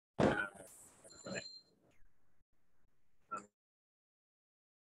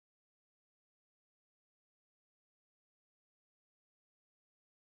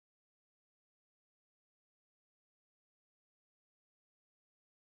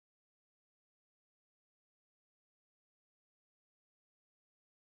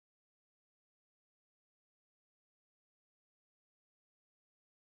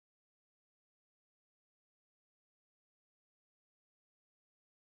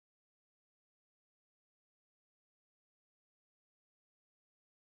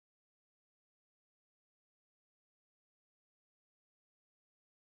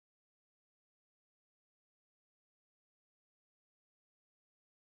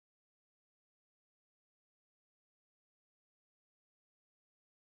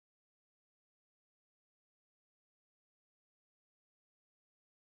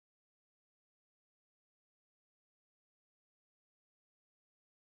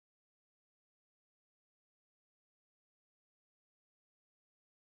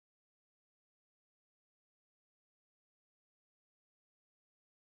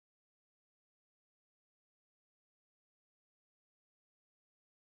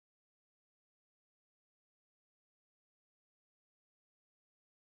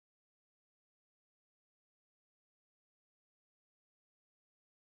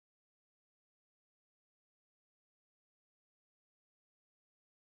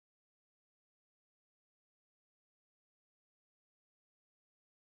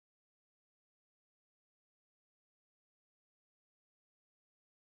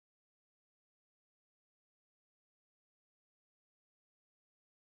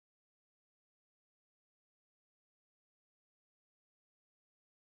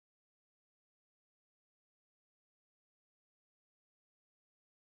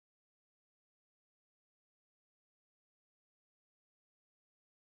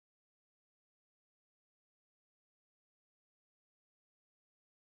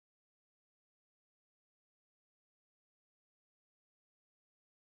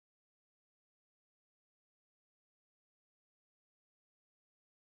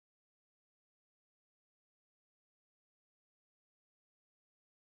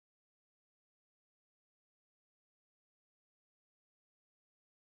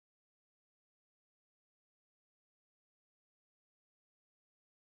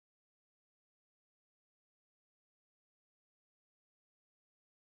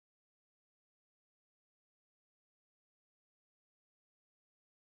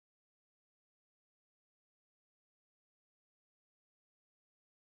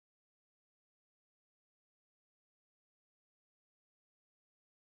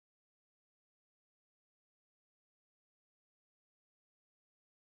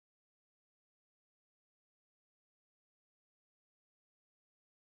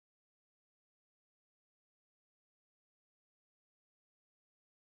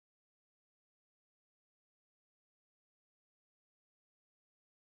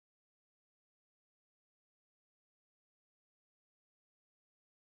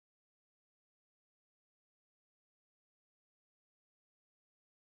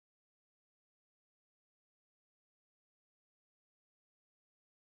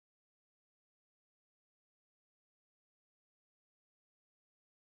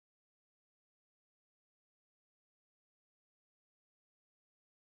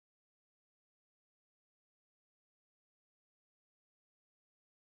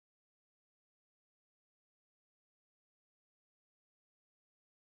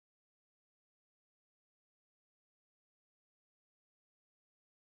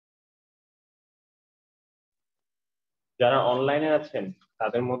যারা অনলাইনে আছেন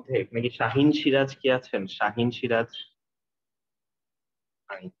তাদের মধ্যে নাকি শাহিন সিরাজ কি আছেন? শাহিন সিরাজ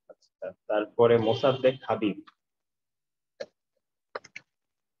নাই। আচ্ছা, তারপরে মোসাদ্দেক হাবিব।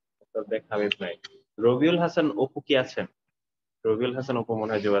 মোসাদ্দেক হাবিব নাই। রবিউল হাসান অপু কি আছেন? রবিউল হাসান অপু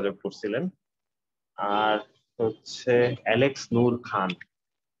মনে হয় যোগাযোগ করছিলেন। আর হচ্ছে অ্যালেক্স নূর খান।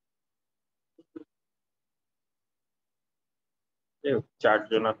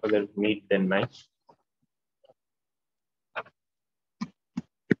 চারজন আপনাদের মিট দেন নাই।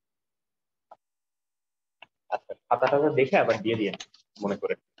 আচ্ছা, খাতাটা দেখে আবার দিয়ে দিয়ে মনে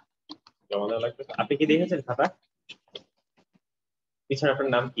করে জমা দেওয়া লাগবে। আপনি কি দেখেছেন খাতা? এছাড়া আপনার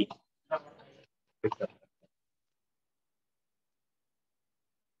নাম কি?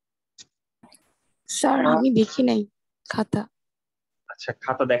 স্যার আমি দেখি নাই খাতা। আচ্ছা,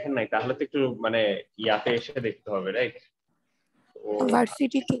 খাতা দেখেন নাই, তাহলে তো একটু মানে ইয়াতে এসে দেখতে হবে, রাইট?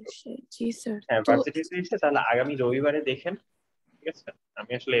 ভার্সিটিতে এসে, জি স্যার। হ্যাঁ, তো ভার্সিটিতে এসে তাহলে আগামী রবিবারে দেখেন। ঠিক আছে,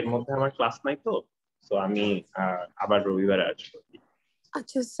 আমি আসলে এর মধ্যে আমার ক্লাস নাই তো, তো আমি আবার রবিবারে আসবো।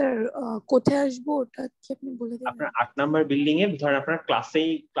 আচ্ছা স্যার, কোথায় আসবো ওটা কি আপনি বলে দেবেন? আপনার 8 নম্বর বিল্ডিং এ ধরেন আপনার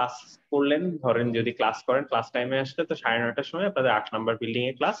ক্লাসেই ক্লাস করলেন, ধরেন যদি ক্লাস করেন ক্লাস টাইমে আসলে তো 9:30টার সময় আপনাদের 8 নম্বর বিল্ডিং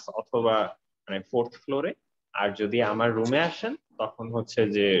এ ক্লাস, অথবা মানে 4th ফ্লোরে। আর যদি আমার রুমে আসেন তখন হচ্ছে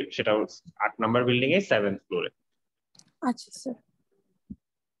যে সেটা 8 নম্বর বিল্ডিং এ 7th ফ্লোরে। আচ্ছা স্যার।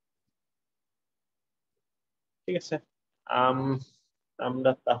 ঠিক আছে, আম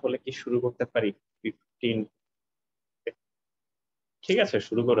আমরা তাহলে কি শুরু করতে পারি? 15। ঠিক আছে,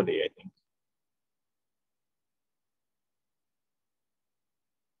 শুরু করে দিই আই থিঙ্ক।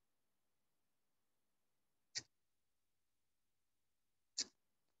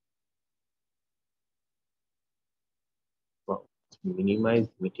 Minimise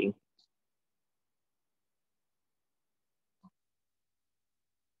meeting.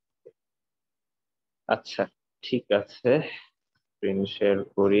 আচ্ছা, ঠিক আছে, স্ক্রিন শেয়ার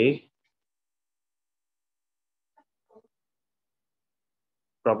করি।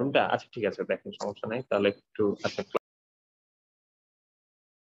 প্রবলেমটা আচ্ছা ঠিক আছে, দেখেন সমস্যা নাই, তাহলে একটু আচ্ছা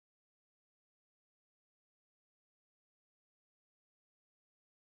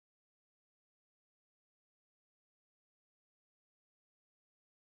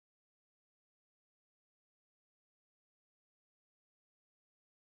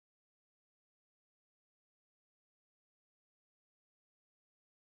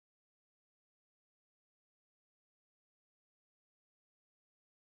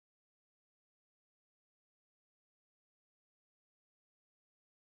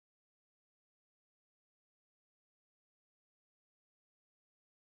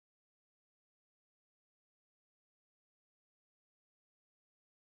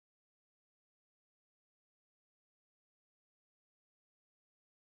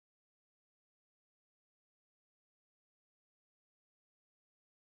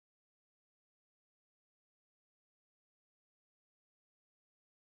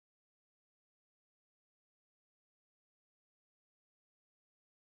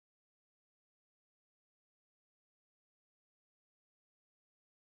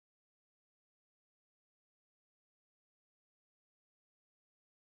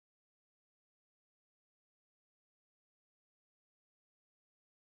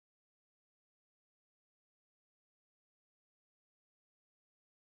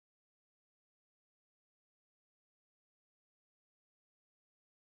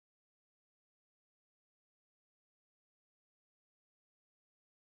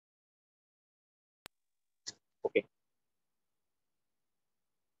ওকে।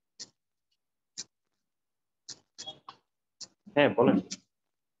 হ্যাঁ বলেন।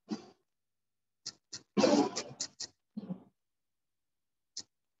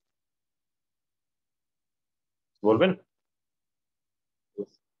 বলবেন।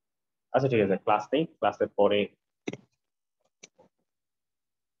 আচ্ছা ঠিক আছে, ক্লাস নেই, ক্লাসের পরে।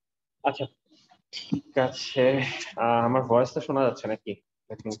 আচ্ছা ঠিক আছে, আমার ভয়েসটা শোনা যাচ্ছে নাকি?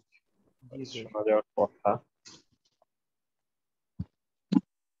 দেখুন, শোনা যাওয়ার কথা।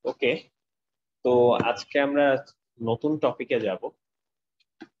 ওকে, তো আজকে আমরা নতুন টপিকে যাব।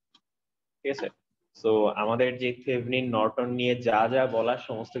 ঠিক আছে, তো আমাদের যে থেভনিন নর্টন নিয়ে যা যা বলার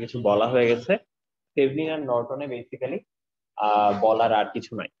সমস্ত কিছু বলা হয়ে গেছে। থেভনিন আর নর্টনে বেসিক্যালি বলার আর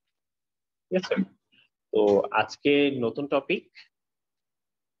কিছু নাই। ঠিক আছে, তো আজকে নতুন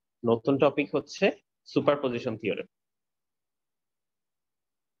টপিক, হচ্ছে সুপারপজিশন থিওরেম।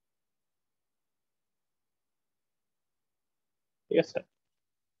 ঠিক আছে,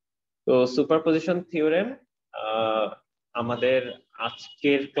 তো সুপারপজিশন থিওরেম আমাদের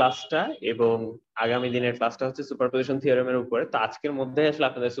আজকের ক্লাসটা এবং আগামী দিনের ক্লাসটা হচ্ছে সুপারপজিশন থিওরেমের উপরে। তো আজকের মধ্যে আসলে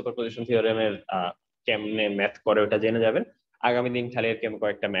আপনাদের সুপারপজিশন থিওরেমের কেমনে ম্যাথ করে ওটা জেনে যাবেন। আগামী দিন খালি আর কি আমি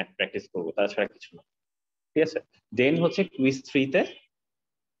কয়েকটা ম্যাথ প্র্যাকটিস করবো, তাছাড়া কিছু না। ঠিক আছে, দেন হচ্ছে কুইজ 3 তে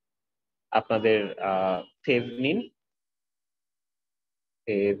আপনাদের থেভেনিন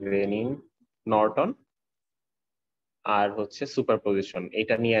থেভেনিন নর্টন আর হচ্ছে সুপারপজিশন,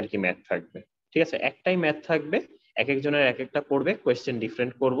 এটা নিয়ে আর কি ম্যাথ থাকবে। ঠিক আছে, একটাই ম্যাথ থাকবে, এক একজনের এক একটা পড়বে, কোয়েশ্চেন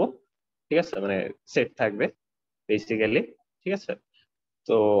ডিফারেন্ট করব। ঠিক আছে, মানে সেট থাকবে বেসিক্যালি। ঠিক আছে,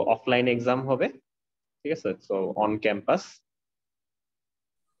 তো অফলাইন এক্সাম হবে। ঠিক আছে, তো অন ক্যাম্পাস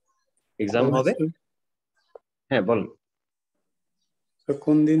এক্সাম কবে হবে। স্যার? হ্যাঁ বলুন। স্যার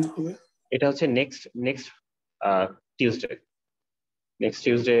কোন দিন হবে? এটা হচ্ছে next next Tuesday. Next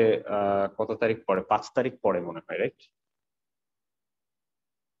Tuesday কত তারিখ পরে? 5 তারিখ পরে মনে হয়, রাইট?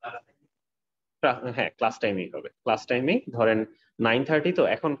 হ্যাঁ, ক্লাস টাইমেই হবে। ক্লাস টাইমেই ধরেন 9:30। তো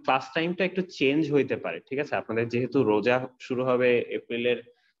এখন ক্লাস টাইমটা একটু চেঞ্জ হইতে পারে। ঠিক আছে, আপনাদের যেহেতু রোজা শুরু হবে এপ্রিলের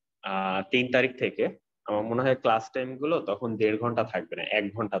 3 তারিখ থেকে, আমার মনে হয় ক্লাস টাইম গুলো তখন 1.5 ঘন্টা থাকবে না, 1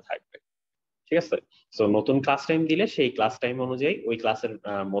 ঘন্টা থাকবে। ঠিক আছে, তো নতুন ক্লাস টাইম দিলে সেই ক্লাস টাইম অনুযায়ী ওই ক্লাসের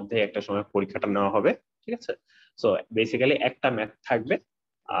মধ্যে একটা সময় পরীক্ষাটা নেওয়া হবে। ঠিক আছে, তো বেসিক্যালি একটা ম্যাথ থাকবে,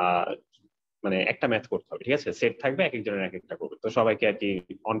 আহ মানে একটা ম্যাথ করতে হবে। ঠিক আছে, সেট থাকবে, এক একজনের এক একটা করবে, তো সবাইকে আর কি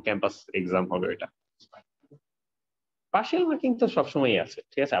অন ক্যাম্পাস এক্সাম হবে ওইটা। পার্শিয়াল মার্কিং তো সবসময়ই আছে।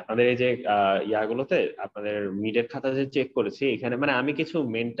 ঠিক আছে, আপনাদের এই যে ইয়াগুলোতে আপনাদের মিডের খাতা যে চেক করেছি, এখানে মানে আমি কিছু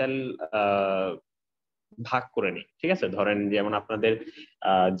মেন্টাল ভাগ করে নিই। ঠিক আছে, ধরেন যেমন আপনাদের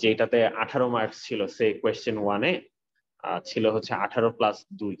যেটাতে 18 মার্কস ছিল, সে কোয়েশ্চেন 1-এ ছিল হচ্ছে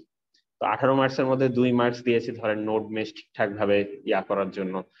 18+2। তো 18 মার্কসের মধ্যে 2 মার্কস দিয়েছি ধরেন নোট মেশ ঠিকঠাক ভাবে ইয়া করার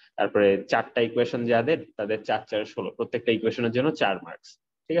জন্য। তারপরে 4টা ইকুয়েশন যাদের, তাদের 4×4=16, প্রত্যেকটা ইকুয়েশনের জন্য 4 মার্কস।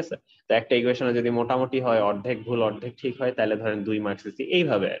 ঠিক আছে, তো একটা ইকুয়েশনে যদি মোটামুটি হয়, অর্ধেক ভুল অর্ধেক ঠিক হয়, তাহলে ধরেন 2 মার্কস দিচ্ছি,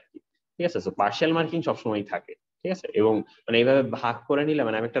 এইভাবে আর কি। ঠিক আছে, তো পার্শিয়াল মার্কিং সবসময় থাকে। ঠিক আছে, এবং মানে এইভাবে ভাগ করে নিলে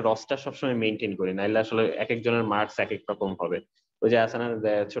মানে আমি একটা রস্টার সবসময় মেনটেন করি, নাইলে আসলে এক একজনের মার্কস এক এক রকম হবে। ওই যে আছে না,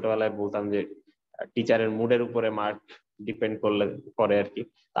 ছোটবেলায় বলতাম যে টিচারের মুডের উপরে মার্ক ডিপেন্ড করে আর কি।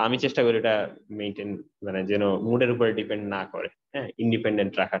 তা আমি চেষ্টা করি এটা মেনটেন, মানে যেন মুডের উপরে ডিপেন্ড না করে, হ্যাঁ,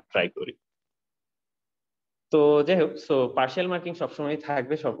 ইন্ডিপেন্ডেন্ট রাখার ট্রাই করি। তো যাই হোক, সো পার্শিয়াল মার্কিং সবসময়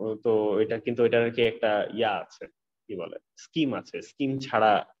থাকবে সব। তো এটা কিন্তু এটার আর কি একটা ইয়া আছে, কি বলে, স্কিম আছে, স্কিম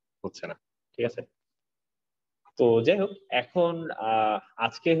ছাড়া হচ্ছে না। ঠিক আছে, তো যাই হোক, এখন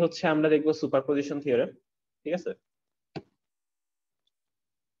আজকে হচ্ছে আমরা দেখবো সুপারপজিশন থিওরেম। ঠিক আছে,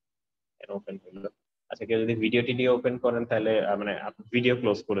 ওপেন করলো। আচ্ছা, কেউ যদি ভিডিও টিডিও ওপেন করেন তাহলে মানে ভিডিও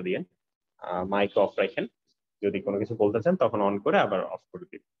ক্লোজ করে দিয়ে মাইক অফ রাখেন। যদি কোনো কিছু বলতে চান তখন অন করে আবার অফ করে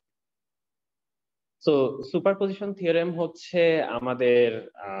দিন। তো সুপারপজিশন থিওরেম হচ্ছে আমাদের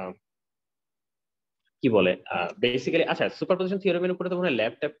কি বলে বেসিক্যালি, আচ্ছা, সুপারপজিশন থিওরেমের উপরে তো মনে হয়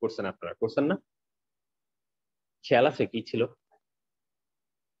ল্যাব ট্যাব করছেন, আপনারা করছেন না? খেয়াল আছে কি ছিল?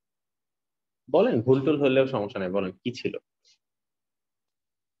 বলেন, ভুল টুল হলেও সমস্যা নাই, বলেন কি ছিল।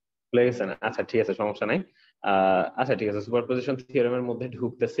 ভুলে গেছেন? আচ্ছা ঠিক আছে, সমস্যা নাই। আচ্ছা ঠিক আছে, সুপারপজিশন থিওরেমের মধ্যে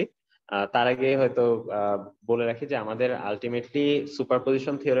ঢুকতেছি। তার আগে হয়তো বলে রাখি যে আমাদের আলটিমেটলি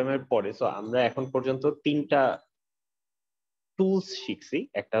সুপারপজিশন থিওরেমের পরে, সো আমরা এখন পর্যন্ত 3টা টুলস শিখছি।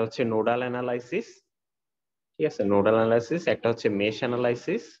 একটা হচ্ছে নোডাল অ্যানালাইসিস। ঠিক আছে, নোডাল অ্যানালাইসিস, একটা হচ্ছে মেশ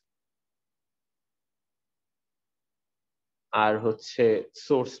অ্যানালাইসিস, আর হচ্ছে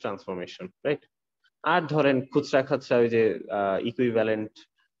সোর্স ট্রান্সফরমেশন, রাইট? আর ধরেন খুচরা খাচরা ওই যে ইকুইভ্যালেন্ট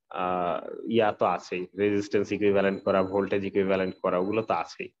ইয়া তো আছেই, রেজিস্ট্যান্স ইকুইভ্যালেন্ট করা, ভোল্টেজ ইকুইভ্যালেন্ট করা, ওগুলো তো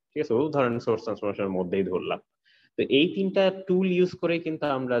আছেই। ঠিক আছে, ও ধরেন সোর্স ট্রান্সফরমেশনের মধ্যেই ধরলাম। তো এই 3টা টুল ইউজ করে কিন্তু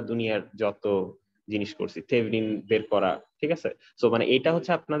আমরা দুনিয়ার যত জিনিস করছি, থেভেনিন বের করা। ঠিক আছে, সো মানে এটা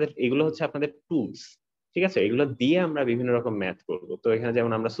হচ্ছে আপনাদের, এগুলো হচ্ছে আপনাদের টুলস। ঠিক আছে, এগুলো দিয়ে আমরা বিভিন্ন রকম ম্যাথ করব। তো এখানে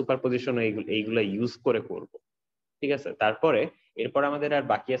যেমন আমরা সুপারপজিশন এইগুলো ইউজ করে করব। ঠিক আছে, তারপরে এরপর আমাদের আর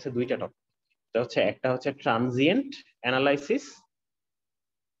বাকি আছে 2টা টপিক। একটা হচ্ছে ট্রানজিয়েন্ট অ্যানালাইসিস,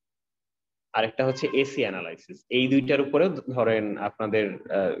 আর একটা হচ্ছে এসি অ্যানালাইসিস। এই 2টার উপরে ধরেন আপনাদের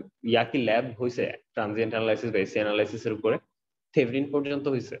ইয়া কি ল্যাব হয়েছে ট্রানজিয়েন্ট অ্যানালাইসিস বা এসি অ্যানালাইসিস এর উপরে? থেভেনিন পর্যন্ত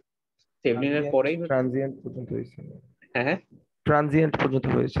হয়েছে, থেভেনিনের পরেই ট্রানজিয়েন্ট পর্যন্ত হয়েছে। হ্যাঁ হ্যাঁ, ট্রানজিয়েন্ট পর্যন্ত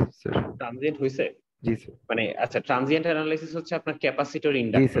হয়েছে স্যার। ট্রানজিয়েন্ট হয়েছে। জি স্যার। মানে আচ্ছা, ট্রানজিয়েন্ট অ্যানালাইসিস হচ্ছে আপনার ক্যাপাসিটর জি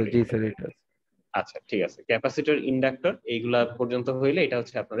ইন্ডাক্টর। স্যার, জি স্যার, এটা। আচ্ছা ঠিক আছে, ক্যাপাসিটর ইন্ডাক্টর এইগুলা পর্যন্ত হইলে এটা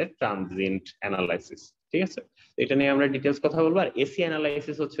হচ্ছে আপনাদের ট্রানজিয়েন্ট অ্যানালাইসিস। ঠিক আছে, এটা নিয়ে আমরা ডিটেলস কথা বলবো। আর এসি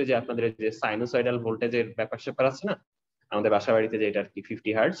অ্যানালাইসিস হচ্ছে যে আপনাদের যে সাইনোসয়েডাল ভোল্টেজের ব্যাপার স্যাপার আছে না, আমাদের বাসা বাড়িতে যেটা আর কি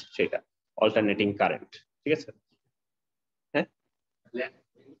 50 হার্টজ, সেটা অল্টারনেটিং কারেন্ট। ঠিক আছে, হ্যাঁ,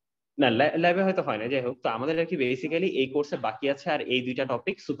 না ল্যাবে হয়তো হয় না, যাই হোক, তো আমাদের আর কি বেসিক্যালি এই কোর্সে বাকি আছে আর এই 2টা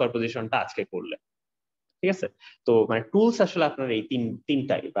টপিক সুপারপজিশনটা আজকে করলে। ঠিক আছে, তো মানে টুলস আসলে আপনার এই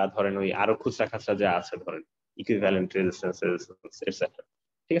তিনটাই, বা ধরেন ওই আরো খুচরা খাচরা যা আছে, ধরেন ইকুইভ্যালেন্ট রেজিস্ট্যান্স এটসেট্রা।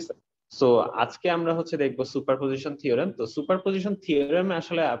 ঠিক আছে, সো আজকে আমরা হচ্ছে দেখবো সুপারপজিশন থিওরেম। তো সুপারপজিশন থিওরেম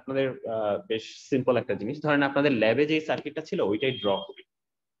আসলে আপনাদের বেশ সিম্পল একটা জিনিস। ধরেন আপনাদের ল্যাবে যে সার্কিটটা ছিল ওইটাই ড্র করি।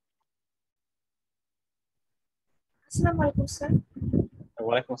 আসসালামু আলাইকুম স্যার।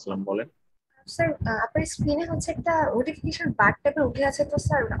 ওয়ালাইকুম আসসালাম, বলেন। স্যার আপনার স্ক্রিনে হচ্ছে একটা নোটিফিকেশন বার টাইপের উঠে আছে, তো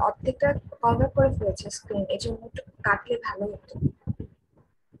স্যার অর্ধেকটা কভার করে ফেলেছে স্ক্রিন, এই জন্য একটু কাটলে ভালো হতো।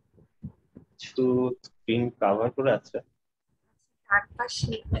 কিছু স্ক্রিন কভার করে আছে, ডান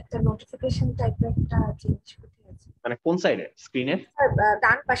পাশে একটা নোটিফিকেশন টাইপের একটা জিনিস উঠে আছে। মানে কোন সাইডে স্ক্রিনের? স্যার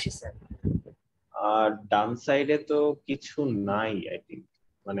ডান পাশে স্যার। আর ডান সাইডে তো কিছু নাই আই থিঙ্ক।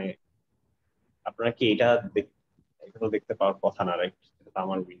 মানে আপনারা কি এটা তো দেখতে পাওয়ার কথা না, রাইট? এটা তো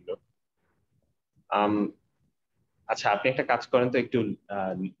আমার উইন্ডো। আচ্ছা, আপনি একটা কাজ করেন তো, একটু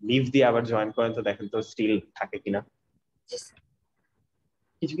লিভ দিয়ে আবার জয়েন করেন তো, দেখেন তো স্টিল থাকে কিনা। জি স্যার।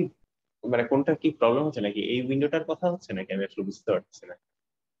 কিছু কি মানে কোনটা কি প্রবলেম হচ্ছে, নাকি এই উইন্ডোটার কথা হচ্ছে, নাকি আমি আসলে বুঝতে পারছি না।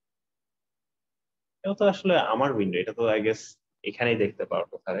 এটা তো আসলে আমার উইন্ডো, এটা তো আই গেস এখানেই দেখতে পাওয়ার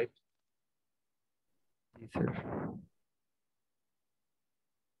কথা, রাইট? জি স্যার।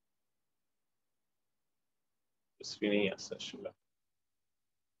 স্ক্রিনেই আছে আসলে,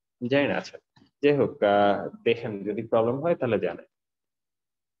 জানি না। আচ্ছা, যাই হোক, দেখেন যদি প্রবলেম হয় তাহলে জানেন।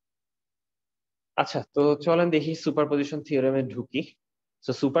 আচ্ছা, তো চলেন দেখি সুপারপজিশন থিওরেমে ঢুকি।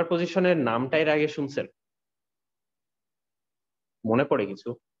 তো সুপারপজিশনের নামটা এর আগে শুনছেন? মনে পড়ে কিছু?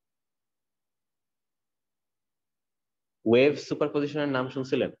 ওয়েভ সুপারপজিশনের নাম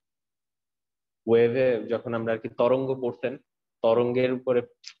শুনছিলেন? ওয়েভে যখন আমরা আর কি তরঙ্গ পড়তেন, তরঙ্গের উপরে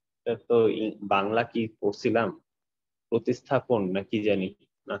তো বাংলা কি পড়ছিলাম, প্রতিস্থাপন না কি জানি,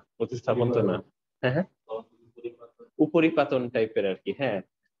 না প্রতিস্থাপন তো না, হ্যাঁ হ্যাঁ, উপরিপাতন টাইপের আর কি। হ্যাঁ,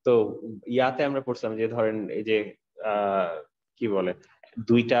 তো ইয়াতে আমরা পড়ছিলাম যে ধরেন এই যে কি বলে,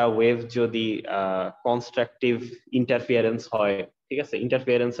 দুইটা ওয়েভ যদি কনস্ট্রাকটিভ ইন্টারফিয়ারেন্স হয়, ঠিক আছে,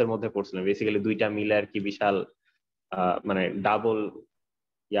 ইন্টারফিয়ারেন্সের মধ্যে পড়ছিলাম বেসিক্যালি, দুইটা মিলে আর কি বিশাল মানে ডাবল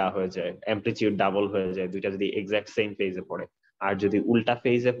ইয়া হয়ে যায়, অ্যামপ্লিটিউড ডাবল হয়ে যায় দুইটা যদি এক্সাক্ট সেম ফেজে পড়ে। আর যদি উল্টা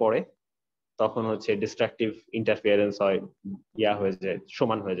ফেজে পড়ে তখন হচ্ছে ডিস্ট্রাকটিভ ইন্টারফিয়ারেন্স হয়, ইয়া হয়ে যায়,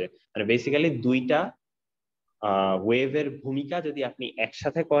 সমান হয়ে যায়। মানে বেসিক্যালি দুইটা ওয়েভের ভূমিকা যদি আপনি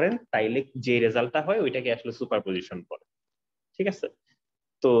একসাথে করেন তাইলে যে রেজাল্টটা হয় ওইটাকে আসলে সুপারপজিশন বলে, ঠিক আছে?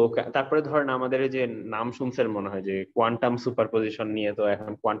 তো তারপরে ধরেন আমাদের এই যে নাম শুনছেন মনে হয় যে কোয়ান্টাম সুপারপজিশন নিয়ে, তো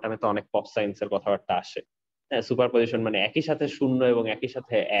এখন কোয়ান্টামে তো অনেক পপ সায়েন্সের কথাবার্তা আসে। হ্যাঁ, সুপারপজিশন মানে একই সাথে শূন্য এবং একই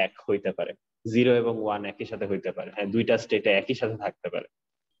সাথে এক হইতে পারে, জিরো এবং ওয়ান একই সাথে হইতে পারে, হ্যাঁ দুইটা স্টেটে একই সাথে থাকতে পারে,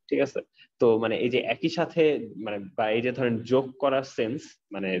 ঠিক আছে? তো মানে এই যে একই সাথে, মানে বা এই যে ধরেন যোগ করার সেন্স,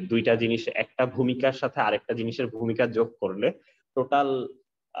 মানে দুইটা জিনিস একটা ভূমিকার সাথে আরেকটা জিনিসের ভূমিকা যোগ করলে টোটাল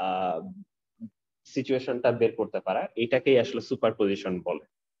সিচুয়েশনটা বের করতে পারা, এটাকেই আসলে সুপারপজিশন বলে,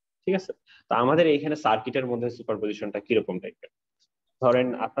 ঠিক আছে? তো আমাদের এইখানে সার্কিটের মধ্যে সুপারপজিশনটা কিরকম টাইপের, ধরেন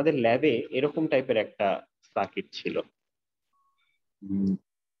আপনাদের ল্যাবে এরকম টাইপের একটা সার্কিট ছিল।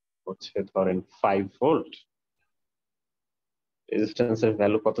 হচ্ছে ধরেন 5 ভোল্ট, রেজিস্ট্যান্সের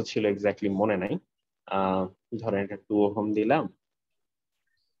ভ্যালু কত ছিল এক্স্যাক্টলি মনে নাই। ধরেন এটা 2 ওহম দিলাম,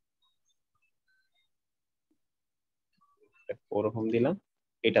 4 ওহম দিলাম,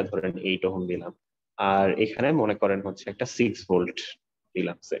 এটা ধরেন 8 ওহম দিলাম, আর এখানে মনে করেন হচ্ছে একটা 6 ভোল্ট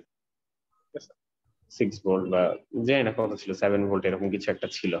দিলাম, 6 ভোল্ট বা জানি না কত ছিল, 7 ভোল্ট এরকম কিছু একটা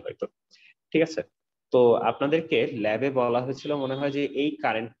ছিল হয়তো, ঠিক আছে? তো আপনাদেরকে ল্যাবে বলা হয়েছিল মনে হয় যে এই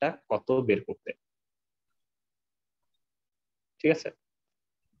কারেন্টটা কত বের করতে, ঠিক আছে?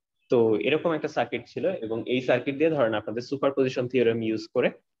 তো এরকম একটা সার্কিট ছিল, এবং এই সার্কিট দিয়ে ধরেন আপনাদের সুপারপজিশন থিওরেম ইউজ করে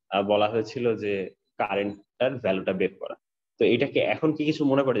বলা হয়েছিল যে কারেন্টটার ভ্যালুটা বের করা। তো এটাকে এখন কি কিছু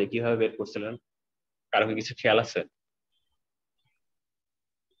মনে পড়ে যে কিভাবে বের করছিলেন? কারো কি কিছু খেয়াল আছে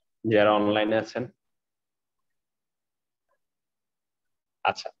যারা অনলাইনে আছেন?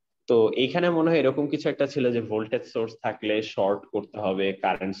 আচ্ছা, তো এইখানে মনে হয় এরকম কিছু একটা ছিল যে ভোল্টেজ সোর্স থাকলে শর্ট করতে হবে,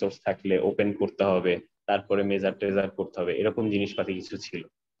 কারেন্ট সোর্স থাকলে ওপেন করতে হবে, তারপরে মেজার টেজার করতে হবে, এরকম জিনিসপাতি কিছু ছিল,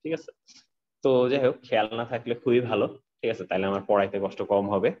 ঠিক আছে? তো যাই হোক, খেয়াল না থাকলে খুবই ভালো, ঠিক আছে, তাহলে আমার পড়াইতে কষ্ট কম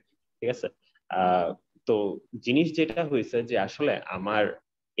হবে, ঠিক আছে? আহ তো জিনিস যেটা হয়েছে যে আসলে আমার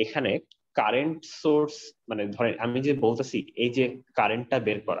এখানে কারেন্ট সোর্স, মানে ধরেন আমি যে বলতেছি এই যে কারেন্টটা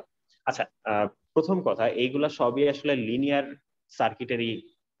বের করা, আচ্ছা, প্রথম কথা এইগুলা সবই আসলে লিনিয়ার সার্কিটেরই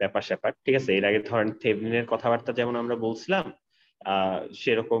ব্যাপার স্যাপার, ঠিক আছে? এর আগে ধরেন থেভনিনের কথাবার্তা যেমন আমরা বলছিলাম,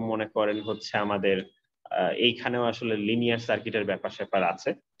 সেরকম মনে করেন হচ্ছে আমাদের এইখানেও আসলে লিনিয়ার সার্কিটের ব্যাপার স্যাপার আছে,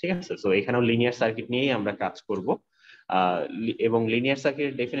 ঠিক আছে? তো এখানেও লিনিয়ার সার্কিট নিয়েই আমরা কাজ করব। এবং লিনিয়ার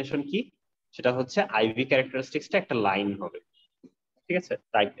সার্কিটের ডেফিনেশন কি, সেটা হচ্ছে আইভি ক্যারেক্টারিস্টিক্সটা একটা লাইন হবে, ঠিক আছে?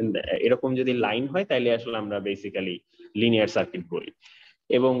 তাই এরকম যদি লাইন হয় তাইলে আসলে আমরা বেসিক্যালি লিনিয়ার সার্কিট বলি।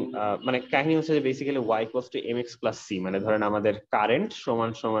 এবং মানে কাহিনী হচ্ছে যে বেসিক্যালি y = mx + c, মানে ধরেন আমাদের কারেন্ট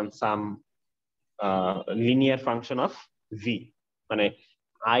সমান সমান সাম লিনিয়ার ফাংশন অফ v, মানে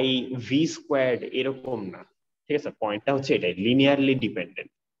i v স্কোয়ার্ড এরকম না, ঠিক আছে? পয়েন্টটা হচ্ছে এটাই, লিনিয়ারলি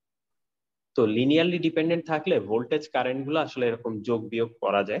ডিপেন্ডেন্ট। তো লিনিয়ারলি ডিপেন্ডেন্ট থাকলে ভোল্টেজ কারেন্ট গুলো আসলে এরকম যোগ বিয়োগ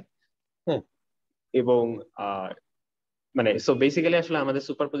করা যায়। হ্যাঁ, এবং মানে সো বেসিক্যালি আসলে আমাদের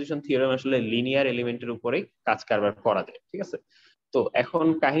সুপারপজিশন থিওরেম আসলে লিনিয়ার এলিমেন্টের উপরেই কাজ কারবার করা যায়, ঠিক আছে? তো এখন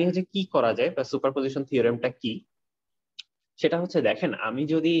কাহিনী হচ্ছে কি করা যায় বা সুপারপজিশন থিওরেমটা কি, সেটা হচ্ছে দেখেন, আমি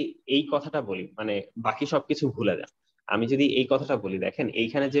যদি এই কথাটা বলি, মানে বাকি সবকিছু ভুলে যান, আমি যদি এই কথাটা বলি, দেখেন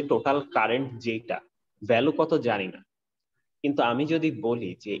এইখানে যে টোটাল কারেন্ট যেটা ভ্যালু কত জানি না, কিন্তু আমি যদি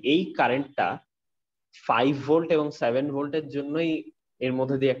বলি যে এই কারেন্টটা 5 ভোল্ট এবং 7 ভোল্টের জন্যই এর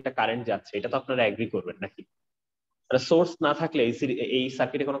মধ্যে দিয়ে একটা কারেন্ট যাচ্ছে, এটা তো আপনারা এগ্রি করবেন নাকি? সোর্স না থাকলে এই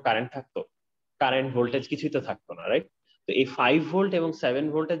সার্কিটে কোনো কারেন্ট থাকতো? কারেন্ট ভোল্টেজ কিছুই তো থাকতো না, রাইট? তো এই 5 ভোল্ট এবং 7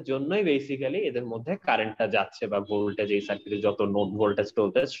 ভোল্টের জন্যই বেসিক্যালি এদের মধ্যে কারেন্টটা যাচ্ছে, বা ভোল্টেজ, এই সার্কিটে যত নোড ভোল্টেজ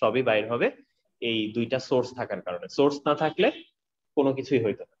টোল্টেজ সবই বাইর হবে এই দুইটা সোর্স থাকার কারণে। সোর্স না থাকলে কোনো কিছুই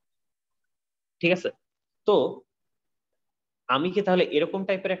হইতো না, ঠিক আছে? তো আমি কি তাহলে এরকম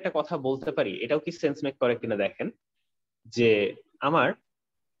টাইপের একটা কথা বলতে পারি, এটাও কি সেন্স মেক করে কিনা দেখেন, যে আমার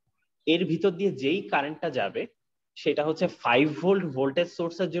এর ভিতর দিয়ে যেই কারেন্টটা যাবে সেটা হচ্ছে 5 ভোল্ট ভোল্টেজ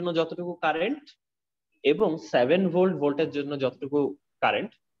সোর্সের জন্য যতটুকু কারেন্ট এবং 7 ভোল্ট ভোল্টের জন্য যতটুকু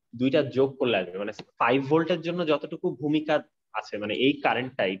কারেন্ট, দুইটা যোগ করলে আসবে, মানে 5 ভোল্টের জন্য যতটুকু ভূমিকা আছে, মানে এই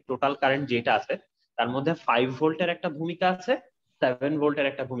কারেন্টটাই টোটাল কারেন্ট যেটা আছে তার মধ্যে 5 ভোল্টের একটা ভূমিকা আছে, 7 ভোল্টের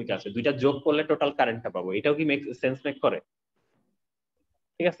একটা ভূমিকা আছে, দুইটা যোগ করলে টোটাল কারেন্টটা পাবো। এটাও কি সেন্স মেক করে?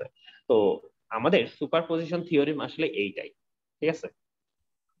 ঠিক আছে, তো আমাদের সুপারপজিশন থিওরিম আসলে এইটাই, ঠিক আছে?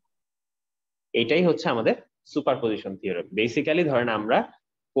 এটাই হচ্ছে আমাদের সুপারপজিশন থিওরেম। বেসিক্যালি ধরেন আমরা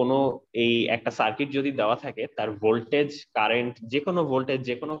কোনো এই একটা সার্কিট যদি দেওয়া থাকে, তার ভোল্টেজ কারেন্ট, যে কোনো ভোল্টেজ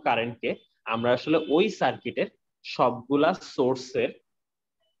যে কোনো কারেন্টকে আমরা আসলে ওই সার্কিটের সবগুলা সোর্সের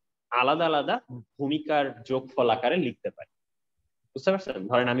আলাদা আলাদা ভূমিকার যোগফল আকারে লিখতে পারি, বুঝতে পারছেন?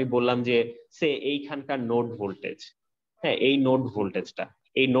 ধরেন আমি বললাম যে সে এইখানকার নোড ভোল্টেজ, হ্যাঁ এই নোড ভোল্টেজটা,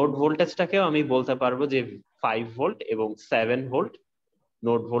 এই নোড ভোল্টেজটাকেও আমি বলতে পারবো যে 5 ভোল্ট এবং 7 ভোল্ট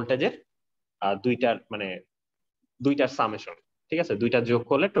নোড ভোল্টেজের দুইটার সামেশন, ঠিক আছে? দুইটা যোগ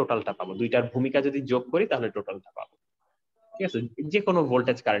করলে টোটালটা পাবো, দুইটার ভূমিকা যদি যোগ করি তাহলে টোটালটা পাবো, ঠিক আছে? যে কোনো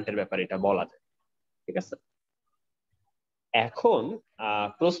ভোল্টেজ কারেন্টের ব্যাপারে এটা বলা যায়, ঠিক আছে? এখন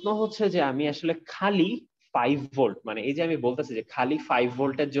প্রশ্ন হচ্ছে যে আমি আসলে খালি 5 ভোল্ট, মানে এই যে আমি বলতেছি যে খালি 5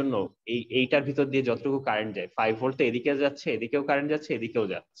 ভোল্টের জন্য এইটার ভিতর দিয়ে যতটুকু কারেন্ট যায়, 5 ভোল্ট এদিকে যাচ্ছে, এদিকেও কারেন্ট যাচ্ছে, এদিকেও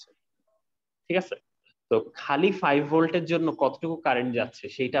যাচ্ছে, ঠিক আছে? তো খালি 5 ভোল্টের জন্য কতটুকু কারেন্ট যাচ্ছে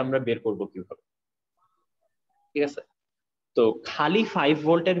সেটা আমরা বের করবো কিভাবে, ঠিক আছে? তো খালি 5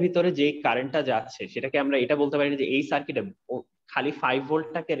 ভোল্টের ভিতরে যে কারেন্টটা যাচ্ছে সেটাকে আমরা এটা বলতে পারি যে এই সার্কিটে খালি 5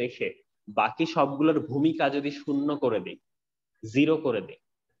 ভোল্টটাকে রেখে বাকি সবগুলোর ভূমিকা যদি শূন্য করে দিই, জিরো করে দিই,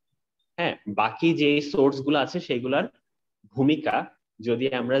 হ্যাঁ বাকি যে সোর্স গুলো আছে সেগুলার ভূমিকা যদি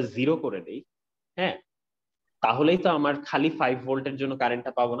আমরা জিরো করে দিই, হ্যাঁ তাহলেই তো আমার খালি 5 ভোল্টের জন্য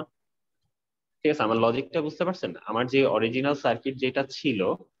কারেন্টটা পাবো না, ঠিক আছে? আমার লজিকটা বুঝতে পারছেন? আমার যে অরিজিনাল সার্কিট যেটা ছিল,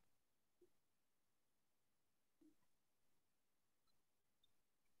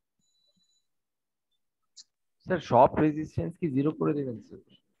 স্যার সব রেজিস্ট্যান্স কি জিরো করে দেবেন স্যার?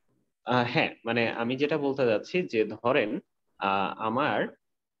 হ্যাঁ মানে আমি যেটা বলতে যাচ্ছি যে ধরেন আমার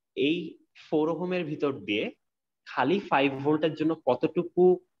এই 4 ওহমের ভিতর দিয়ে খালি 5 ভোল্টের জন্য কতটুকু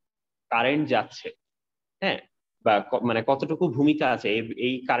কারেন্ট যাচ্ছে, হ্যাঁ বা মানে কতটুকু ভূমিকা আছে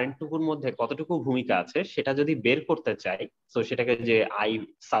এই কারেন্টটুকুর মধ্যে কতটুকু ভূমিকা আছে সেটা যদি বের করতে চাই, তো সেটাকে যে আই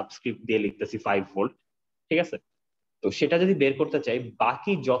সাবস্ক্রিপ্ট দিয়ে লিখতেছি 5 ভোল্ট, ঠিক আছে? তো সেটা যদি বের করতে চাই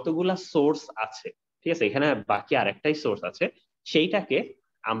বাকি যতগুলা সোর্স আছে, ঠিক আছে, এখানে বাকি আরেকটাই সোর্স আছে, সেইটাকে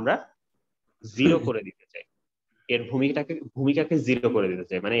আমরা জিরো করে দিতে চাই, এর ভূমিকাকে জিরো করে দিতে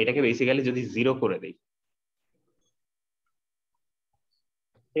চাই, মানে এটাকে বেসিক্যালি যদি জিরো করে দেই,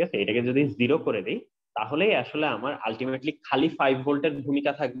 ঠিক আছে, এটাকে যদি জিরো করে দেই তাহলেই আসলে আমার আলটিমেটলি খালি 5 ভোল্টের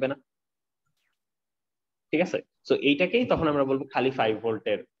ভূমিকা থাকবে না, ঠিক আছে? তো এইটাকেই তখন আমরা বলবো খালি 5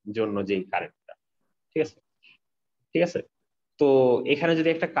 ভোল্টের জন্য যেই কারেন্টটা, ঠিক আছে? ঠিক আছে, তো এখানে যদি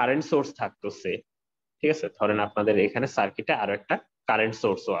একটা কারেন্ট সোর্স থাকতো সে, ঠিক আছে, ধরেন আপনাদের এখানে সার্কিটে আরো একটা কারেন্ট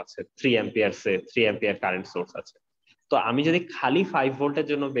সোর্সও আছে, 3 অ্যাম্পিয়ার কারেন্ট সোর্স আছে। তো আমি যদি খালি 5 ভোল্টের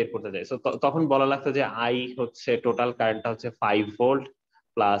জন্য বের করতে চাই, তখন বলা লাগতো যে আই হচ্ছে টোটাল কারেন্টটা হচ্ছে 5 ভোল্ট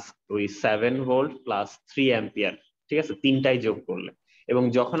প্লাস ওই 7 ভোল্ট প্লাস 3 অ্যাম্পিয়ার, ঠিক আছে, তিনটাই যোগ করলে। এবং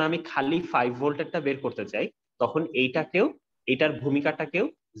যখন আমি খালি 5 ভোল্টেরটা বের করতে চাই তখন এটার ভূমিকাটাকেও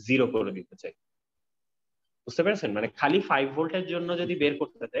জিরো করে দিতে চাই, বুঝতে পেরেছেন? মানে খালি 5 ভোল্টের জন্য যদি বের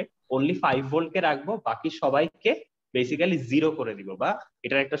করতে চাই অনলি 5 ভোল্টকে রাখবো, বাকি সবাইকে বেসিক্যালি জিরো করে দিব, বা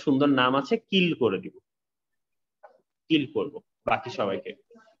এটার একটা সুন্দর নাম আছে, কিল করে দিব, কিল করব বাকি সবাইকে।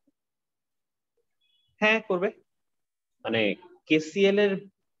 হ্যাঁ করবে, মানে কেসিএল এর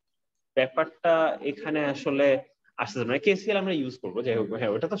ব্যাপারটা এখানে আসলে আসছে, মানে কেসিএল আমরা ইউজ করবো, যাই হোক,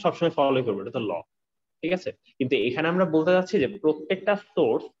 হ্যাঁ ওটা তো সবসময় ফলো করবো, এটা তো ল, ঠিক আছে। কিন্তু এখানে আমরা বলতে যাচ্ছি যে প্রত্যেকটা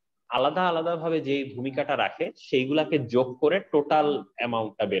সোর্স আলাদা আলাদা ভাবে যে ভূমিকাটা রাখে সেইগুলাকে যোগ করে টোটাল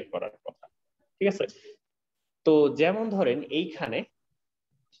অ্যামাউন্টটা বের করার কথা, ঠিক আছে। তো যেমন ধরেন এইখানে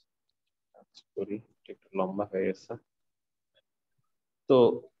একটু লম্বা হয়ে গেছে, তো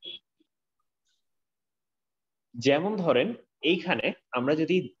যেমন ধরেন এইখানে আমরা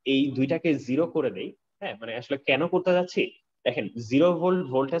যদি এই দুইটাকে জিরো করে দেই, হ্যাঁ মানে আসলে কেন করতে যাচ্ছি দেখেন, 0 ভোল্ট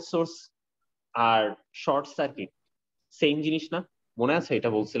ভোল্টেজ সোর্স আর শর্ট সার্কিট সেম জিনিস না, মনে আছে এটা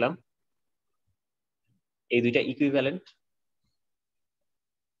বলছিলাম, এই দুইটা ইকুইভ্যালেন্ট।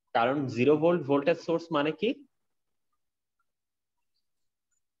 কারণ 0 ভোল্ট ভোল্টেজ সোর্স মানে কি,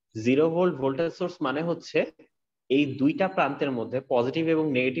 0 ভোল্ট ভোল্টেজ সোর্স মানে হচ্ছে এই দুইটা প্রান্তের মধ্যে, পজিটিভ এবং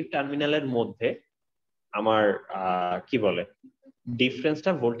নেগেটিভ টার্মিনালের মধ্যে আমার কি বলে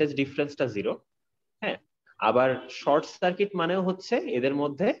ডিফারেন্সটা, ভোল্টেজ ডিফারেন্সটা জিরো। হ্যাঁ, আবার শর্ট সার্কিট মানেও হচ্ছে এদের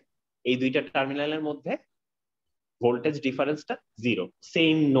মধ্যে, এই দুইটা টার্মিনালের মধ্যে ভোল্টেজ ডিফারেন্সটা zero,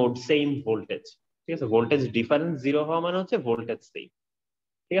 same node same voltage, ঠিক আছে। ভোল্টেজ ডিফারেন্স জিরো হওয়া মানে হচ্ছে ভোল্টেজ সেম,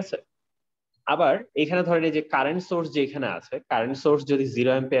 ঠিক আছে। আবার এখানে ধরেন এই যে কারেন্ট সোর্স যে এখানে আছে, কারেন্ট সোর্স যদি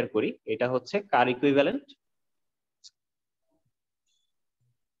 0 অ্যাম্পিয়ার করি, এটা হচ্ছে কার ইকুইভ্যালেন্ট,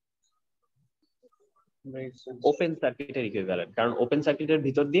 ওপেন সার্কিটের ইকুইভ্যালেন্ট। কারণ ওপেন সার্কিটের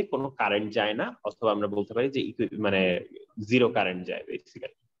ভিতর দিয়ে কোনো কারেন্ট যায় না, অথবা আমরা বলতে পারি যে মানে জিরো কারেন্ট যায়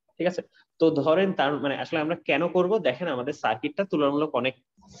বেসিক্যালি, ঠিক আছে। তো ধরেন তার মানে আসলে আমরা কেন করব, দেখেন আমাদের সার্কিটটা তুলনামূলক অনেক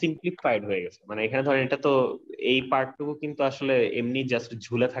সিম্পলিফাইড হয়ে গেছে। মানে এখানে ধরেন এটা তো এই পার্টটুকু কিন্তু আসলে এমনি জাস্ট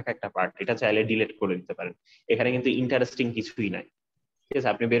ঝুলে থাকা একটা পার্ট, এটা চাইলে ডিলিট করে দিতে পারেন, এখানে কিন্তু ইন্টারেস্টিং কিছুই নাই, ঠিক আছে।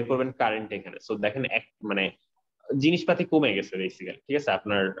 আপনি বের করবেন কারেন্ট এখানে, সো দেখেন এক মানে জিনিসপাতি কমে গেছে বেসিক্যালি, ঠিক আছে।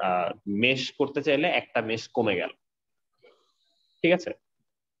 আপনার মেশ করতে চাইলে একটা মেশ কমে গেল, ঠিক আছে।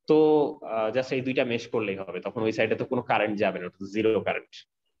 তো জাস্ট এই দুইটা মেশ করলেই হবে, তখন ওই সাইডে তো কোনো কারেন্ট যাবে না, জিরো কারেন্ট,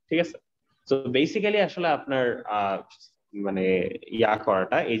 ঠিক আছে। তো বেসিক্যালি আসলে আপনার মানে ইয়া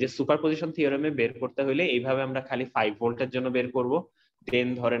করাটা, এই যে সুপারপজিশন থিওরেমে বের করতে হলে এইভাবে আমরা খালি 5 ভোল্টের জন্য বের করব। দেন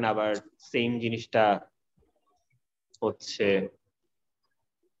ধরেন আবার সেম জিনিসটা হচ্ছে,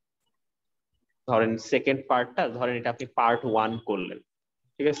 ধরেন সেকেন্ড পার্টটা, ধরেন এটা আপনি পার্ট 1 করলেন,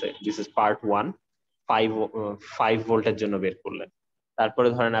 ঠিক আছে, দিস ইজ পার্ট 1, 5 ভোল্টের জন্য বের করলেন। তারপরে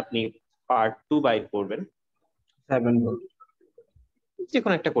ধরেন আপনি পার্ট 2 বাইর করবেন 7 ভোল্ট। যে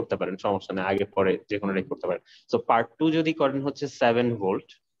কোনো একটা করতে পারেন, সমস্যা নেই, আগে পরে যে কোনো একটা করতে পারেন। তো পার্ট 2 যদি করেন হচ্ছে 7 ভোল্ট,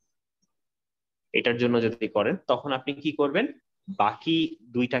 এটার জন্য যদি করেন, তখন আপনি কি করবেন, বাকি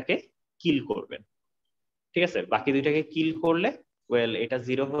দুইটাকে কিল করবেন, ঠিক আছে। বাকি দুইটাকে কিল করলে ওয়েল এটা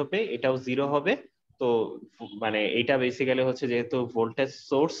জিরো হবে, এটাও জিরো হবে। তো মানে এটা বেসিক্যালি হচ্ছে, যেহেতু voltage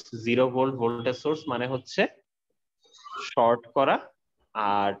source 0 volt voltage source মানে হচ্ছে শর্ট করা,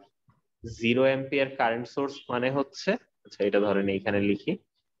 আর 0 অ্যাম্পিয়ার কারেন্ট সোর্স মানে হচ্ছে, আচ্ছা এটা ধরেন এইখানে লিখি,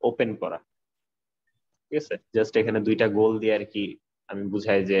 ওপেন করা, ঠিক আছে। জাস্ট এখানে দুইটা গোল দিয়ে আর কি আমি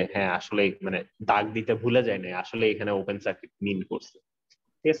বুঝাই যে হ্যাঁ আসলে মানে দাগ দিতে ভুলে যায় না, আসলে এখানে ওপেন সার্কিট মিন করছে,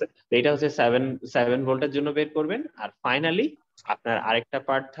 ঠিক আছে। তো এটা হচ্ছে 7 ভোল্টের জন্য বের করবেন। আর ফাইনালি আপনার আরেকটা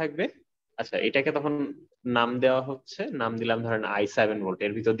পার্ট থাকবে, আচ্ছা এটাকে তখন নাম দেওয়া হচ্ছে, নাম দিলাম ধরেন I7 ভোল্ট,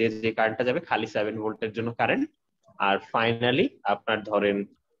 এর ভিতর দিয়ে যে কারেন্টটা যাবে খালি 7 ভোল্টের জন্য কারেন্ট। আর ফাইনালি আপনার ধরেন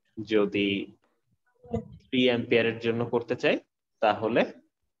যদি 3 অ্যাম্পিয়ারের জন্য করতে চাই, তাহলে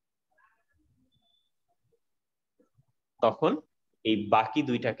তখন এই বাকি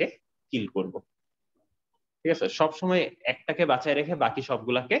দুইটাকে কিল করব, ঠিক আছে। সবসময় একটাকে বাঁচায় রেখে বাকি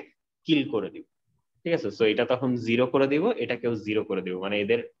সবগুলাকে কিল করে দিব, ঠিক আছে। সো এটা তখন জিরো করে দিব, এটাকেও জিরো করে দিব, মানে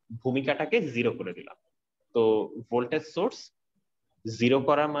এদের ভূমিকাটাকে জিরো করে দিলাম। তো ভোল্টেজ সোর্স জিরো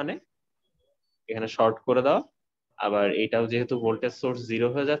করা মানে এখানে শর্ট করে দেওয়া, আবার এটাও যেহেতু ভোল্টেজ সোর্স জিরো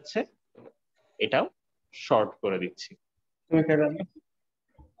হয়ে যাচ্ছে, এটাও শর্ট করে দিচ্ছি।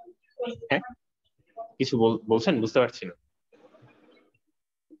 হ্যাঁ কিছু বলছেন, বুঝতে পারছি না।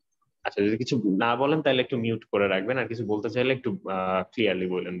 আচ্ছা যদি কিছু না বলেন তাহলে একটু মিউট করে রাখবেন, আর কিছু বলতে চাইলে একটু ক্লিয়ারলি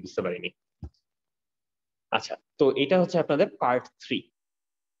বললেন, বুঝতে পারিনি। আচ্ছা, তো এটা হচ্ছে আপনাদের পার্ট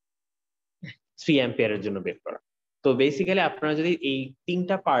 3 অ্যাম্পিয়ারের জন্য বের করা। তো বেসিক্যালি আপনারা যদি এই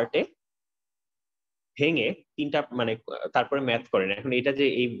তিনটা পার্টে ভেঙে তিনটা মানে তারপরে ম্যাথ করেন, এখন এটা যে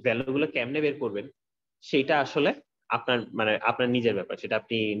এই ভ্যালুগুলো কেমনে বের করবেন সেটা আসলে আপনার মানে আপনার নিজের ব্যাপার, সেটা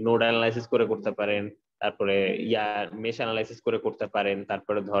আপনি নোড অ্যানালাইসিস করে করতে পারেন, তারপরে মেশ অ্যানালাইসিস করে করতে পারেন,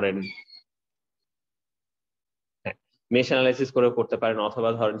 তারপরে ধরেন মেশ অ্যানালাইসিস করে করতে পারেন, অথবা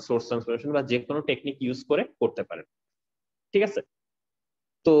ধরেন সোর্স ট্রান্সফরমেশন বা যে কোনো টেকনিক ইউজ করে করতে পারেন। ঠিক আছে?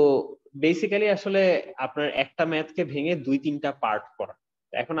 তো বেসিক্যালি আসলে আপনার একটা ম্যাথকে ভেঙে 2-3টা পার্ট করা।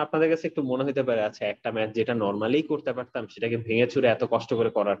 এখন আপনাদের কাছে একটু মনে হতে পারে, আচ্ছা একটা ম্যাথ যেটা নর্মালি করতে পারতাম সেটাকে ভেঙে চুরে এত কষ্ট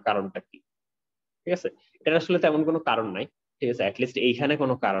করে করার কারণটা কি? ঠিক আছে, এটা আসলে তেমন কোনো কারণ নাই। ঠিক আছে, অ্যাটলিস্ট এইখানে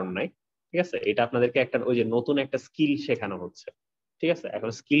কোনো কারণ নাই। ঠিক আছে, এটা আপনাদেরকে একটা ওই যে নতুন একটা স্কিল শেখানো হচ্ছে। ঠিক আছে, এখন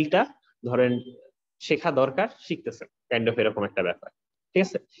স্কিলটা ধরেন শেখা দরকার, শিখতেছে কাইন্ড অফ এরকম একটা ব্যাপার। ঠিক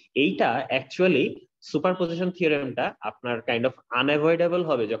আছে, এইটা অ্যাকচুয়ালি সুপারপজিশন থিওরেমটা আপনার কাইন্ড অফ আনঅ্যাভয়েডেবল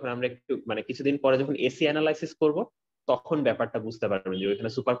হবে যখন আমরা একটু মানে কিছুদিন পরে যখন এসি অ্যানালাইসিস করব, তখন ব্যাপারটা বুঝতে পারবেন যে ওইখানে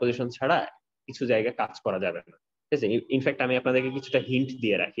সুপারপজিশন ছাড়া কিছু জায়গায় কাজ করা যাবে না। ঠিক আছে, ইনফ্যাক্ট আমি আপনাদেরকে কিছুটা হিন্ট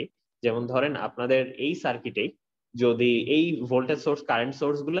দিয়ে রাখি। যেমন ধরেন আপনাদের এই সার্কিটেই যদি এই ভোল্টেজ সোর্স কারেন্ট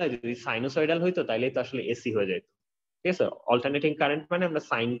সোর্স গুলা যদি সাইনোসয়েডাল হইতো তাহলে তো আসলে এসি হয়ে যেত। ঠিক আছে, অল্টারনেটিং কারেন্ট মানে আমরা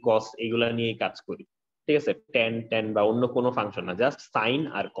সাইন কস এগুলা নিয়েই কাজ করি। ঠিক আছে, টেন টেন বা অন্য কোনো ফাংশন না, জাস্ট সাইন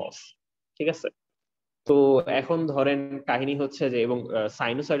আর কস। ঠিক আছে, তো এখন ধরেন কাহিনী হচ্ছে যে, এবং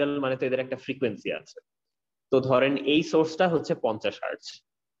সাইনোসয়েডাল মানে তো এদের একটা ফ্রিকোয়েন্সি আছে। তো ধরেন এই সোর্সটা হচ্ছে 50 হার্টজ।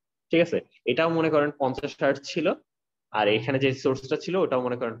 ঠিক আছে, এটাও মনে করেন 50 হার্টজ ছিল, আর এখানে যে সোর্সটা ছিল ওটাও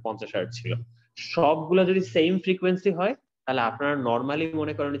মনে করেন 50 হার্টজ ছিল। সবগুলো যদি সেম ফ্রিকোয়েন্সি হয় তাহলে আপনারা নর্মালি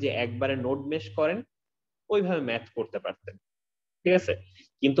মনে করেন যে একবারে নোড মেশ করেন, ওইভাবে ম্যাথ করতে পারতেন। ঠিক আছে,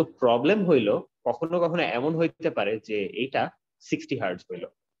 কিন্তু প্রবলেম হইলো কখনো কখনো এমন হইতে পারে যে এইটা 60 হার্টজ হইলো।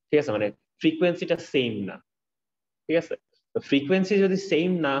 ঠিক আছে, মানে ফ্রিকোয়েন্সিটা সেম না। ঠিক আছে, তো ফ্রিকোয়েন্সি যদি সেম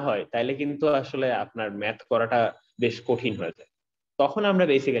না হয় তাহলে কিন্তু আসলে আপনার ম্যাথ করাটা বেশ কঠিন হয়ে যায়। তখন আমরা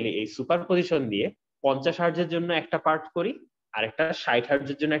বেসিক্যালি এই সুপারপজিশন দিয়ে 50 হার্টজের জন্য একটা পার্ট করি, আর একটা 60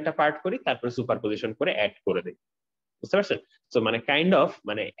 হার্টজের জন্য একটা পার্ট করি, তারপরে সুপারপজিশন করে অ্যাড করে দিই। বুঝতে পারছেন? তো মানে কাইন্ড অফ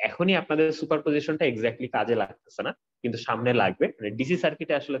মানে এখনই আপনাদের সুপারপজিশনটা এক্স্যাক্টলি কাজে লাগতেছে না, কিন্তু সামনে লাগবে। মানে ডিসি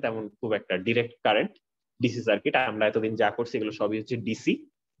সার্কিটে আসলে তেমন খুব একটা ডিরেক্ট কারেন্ট, ডিসি সার্কিট আমরা এতদিন যা করছি এগুলো সবই হচ্ছে ডিসি।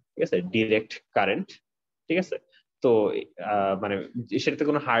 ঠিক আছে, ডিরেক্ট কারেন্ট। ঠিক আছে, তো মানে সেটাতে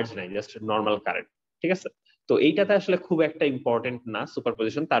কোনো হার্জ নাই, জাস্ট নর্মাল কারেন্ট। ঠিক আছে, তো এইটাতে আসলে খুব একটা ইম্পর্টেন্ট না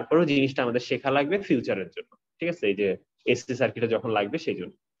সুপারপজিশন, তারপরেও জিনিসটা আমাদের শেখা লাগবে ফিউচারের জন্য। ঠিক আছে, এই যে এসি সার্কিটে যখন লাগবে সেই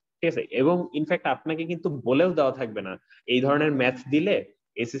জন্য। ঠিক আছে, এবং ইনফ্যাক্ট আপনাকে কিন্তু বলেও দেওয়া থাকবে না এই ধরনের ম্যাথ দিলে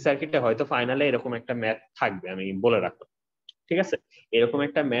এসি সার্কিটে হয়তো ফাইনালে এরকম একটা ম্যাথ থাকবে, আমি বলে রাখলাম। ঠিক আছে, এরকম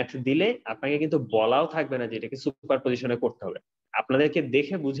একটা ম্যাথ দিলে আপনাকে কিন্তু বলাও থাকবে না যে এটাকে সুপার পজিশনে করতে হবে। আপনাদেরকে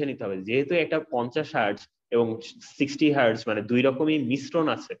দেখে বুঝে নিতে হবে, যেহেতু একটা 50 হার্টজ এবং 60 হার্টজ মানে দুই রকমই মিশ্রণ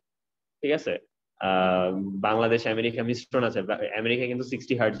আছে। ঠিক আছে, বাংলাদেশ আমেরিকা মিশ্রণ আছে। আমেরিকা কিন্তু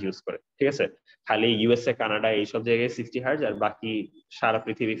 60 হার্টজ ইউজ করে। ঠিক আছে, খালি ইউএসএ কানাডা এইসব জায়গায় 60 হার্টজ, আর বাকি সারা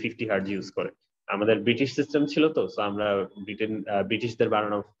পৃথিবী 50 হার্টজ ইউজ করে। আমাদের ব্রিটিশ সিস্টেম ছিল তো, তো আমরা ব্রিটিশদের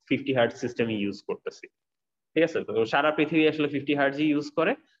বানানো 50 হার্টজ সিস্টেম ইউজ করতেছি। ঠিক আছে, তো সারা পৃথিবী আসলে 50 হার্টজ ইউজ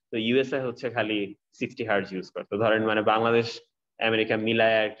করে, তো ইউএসএ হচ্ছে খালি 60 হার্টজ ইউজ করে। তো ধরেন মানে বাংলাদেশ আমেরিকা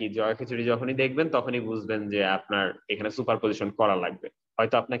মিলায় আর কি জয় খিচুড়ি যখনই দেখবেন তখনই বুঝবেন যে আপনার এখানে সুপার পজিশন করা লাগবে।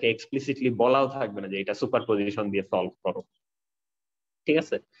 হয়তো আপনাকে এক্সপ্লিসিটলি বলাও থাকবে না যে এটা সুপার পজিশন দিয়ে সলভ করো। ঠিক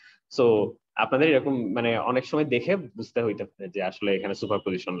আছে, সো আপনাদের এরকম মানে অনেক সময় দেখে বুঝতে হইতে পারে যে আসলে এখানে সুপার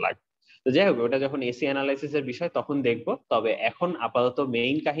পজিশন লাগবে। তো যাই হোক, ওটা যখন এসি অ্যানালাইসিস এর বিষয় তখন দেখবো। তবে এখন আপাতত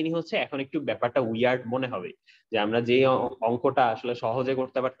মেইন কাহিনী হচ্ছে, এখন একটু ব্যাপারটা উইয়ার্ড মনে হবে যে আমরা যে অঙ্কটা আসলে সহজে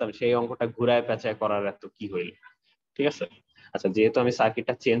করতে পারতাম সেই অঙ্কটা ঘুরায় পেঁচায় করার এত কি হইল। ঠিক আছে, আচ্ছা যেহেতু আমি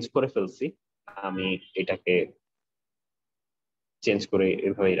সার্কিটটা চেঞ্জ করে ফেলছি, আমি এটাকে চেঞ্জ করে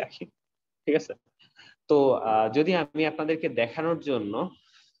এভাবেই রাখি। ঠিক আছে, তো যদি আমি আপনাদেরকে দেখানোর জন্য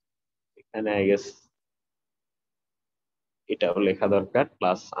এখানে আই গেস এটাও লেখা দরকার,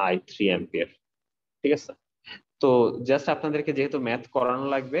 প্লাস I3 অ্যাম্পিয়ার। ঠিক আছে, তো জাস্ট আপনাদেরকে যেহেতু ম্যাথ করানো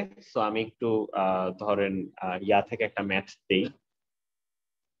লাগবে, সো আমি একটু ধরেন ইয়া থেকে একটা ম্যাথ দেই।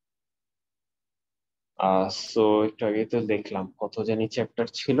 সো একটু আগে তো দেখলাম কত জানি চ্যাপ্টার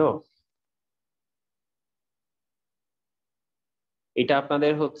ছিল। এটা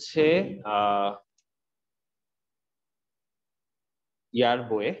আপনাদের হচ্ছে ইয়ার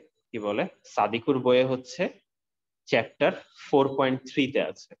বইয়ে কি বলে, সাদিকুর বইয়ে হচ্ছে চ্যাপ্টার 4.3 তে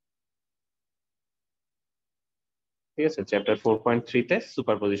আছে। ঠিক আছে, চ্যাপ্টার 4.3 তে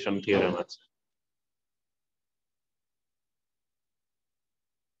সুপারপজিশন থিওরেম আছে।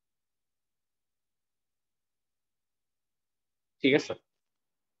 ঠিক আছে,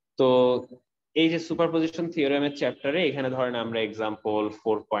 তো এই যে সুপারপজিশন থিওরেমের চ্যাপ্টারে এখানে ধরেন আমরা এক্সাম্পল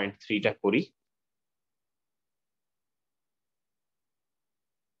 4.3টা করি।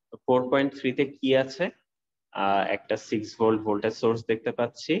 4.3 তে কি আছে, একটা 6 ভোল্ট ভোল্টেজ সোর্স দেখতে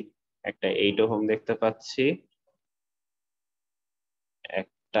পাচ্ছি, একটা 8 ওহম দেখতে পাচ্ছি,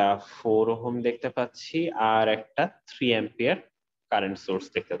 একটা 4 ওহম দেখতে পাচ্ছি, আর একটা 3 অ্যাম্পিয়ার কারেন্ট সোর্স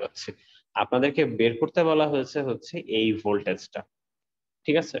দেখতে পাচ্ছি। আপনাদেরকে বের করতে বলা হয়েছে হচ্ছে এই ভোল্টেজটা।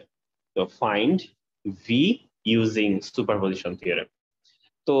 ঠিক আছে, তো find V using superposition theorem.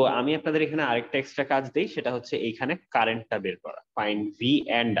 তো আমি আপনাদের এখানে আরেকটা এক্সট্রা কাজ দেই, সেটা হচ্ছে এইখানে কারেন্টটা বের করা, ফাইন্ড ভি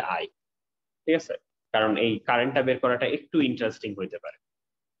এন্ড আই। ঠিক আছে, কারণ এই কারেন্টটা বের করাটা একটু ইন্টারেস্টিং হইতে পারে।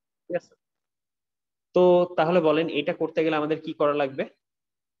 ঠিক আছে, তো তাহলে বলেন এটা করতে গেলে আমাদের কি করা লাগবে,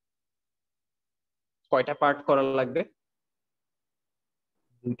 কয়টা পার্ট করা লাগবে?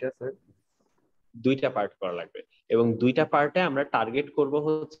 দুইটা স্যার। দুইটা পার্ট করা লাগবে, এবং দুইটা পার্টে আমরা টার্গেট করব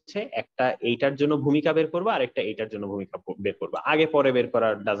হচ্ছে একটা এইটার জন্য ভূমিকা বের করবো আর একটা এইটার জন্য ভূমিকা বের করবো। আগে পরে বের করা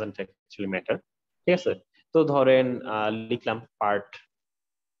ডাজন্ট অ্যাকচুয়ালি ম্যাটার। ঠিক আছে, তো ধরেন লিখলাম পার্ট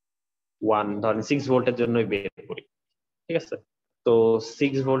 1, ধরেন 6 ভোল্টের জন্যই বের করি। ঠিক আছে, তো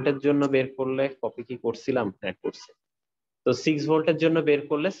 6 ভোল্টের জন্য বের করলে কপি কি করছিলাম, হ্যাঁ করছি। তো 6 ভোল্টের জন্য বের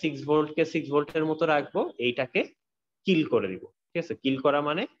করলে 6 ভোল্টকে 6 ভোল্টের মতো রাখবো, এইটাকে কিল করে দিব। ঠিক আছে, কিল করা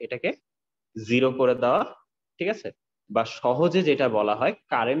মানে এটাকে জিরো করে দেওয়া। ঠিক আছে, বা সহজে যেটা বলা হয়,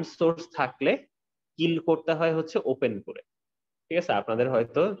 কারেন্ট সোর্স থাকলে কিল করতে হয় হচ্ছে ওপেন করে। ঠিক আছে, আপনাদের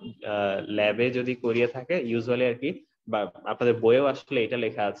হয়তো ল্যাবে যদি করিয়ে থাকে ইউজুয়ালি আর কি, বা আপনাদের বইয়েও আসলে এটা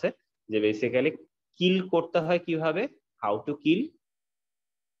লেখা আছে যে বেসিক্যালি কিল করতে হয় কিভাবে, হাউ টু কিল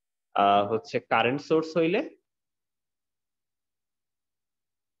হচ্ছে কারেন্ট সোর্স হইলে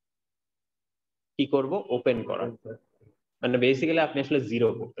কি করব, ওপেন করা। মানে বেসিক্যালি আপনি আসলে জিরো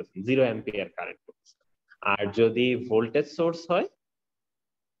করতেছেন, 0 অ্যাম্পিয়ার কারেন্ট করতেছেন। আর যদি ভোল্টেজ সোর্স হয়,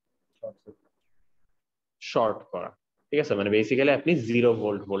 শর্ট করা। ঠিক আছে, মানে বেসিক্যালি আপনি 0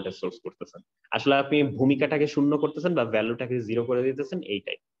 ভোল্ট ভোল্টেজ সোর্স করতেছেন, আসলে আপনি ভূমিকাটাকে শূন্য করতেছেন বা ভ্যালুটাকে জিরো করে দিতেছেন,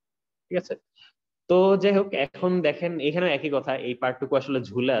 এইটাই। ঠিক আছে, তো যাই হোক, এখন দেখেন এখানে একই কথা, এই পার্টটুকু আসলে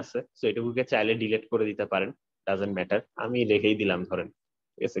ঝুলে আছে, তো এটুকুকে চাইলে ডিলিট করে দিতে পারেন, ডাজন্ট ম্যাটার, আমি রেখেই দিলাম ধরেন।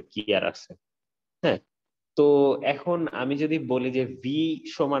 ঠিক আছে, কি আর আছে। হ্যাঁ, তো এখন আমি যদি বলি যে ভি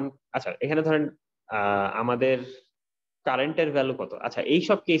সমান, আচ্ছা এখানে ধরেন আমাদের কারেন্টের ভ্যালু কত। আচ্ছা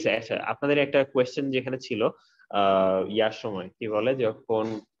এইসব কেসে আচ্ছা আপনাদের একটা কোয়েশ্চেন যেখানে ছিল ইয়ার সময় কি বলে, যখন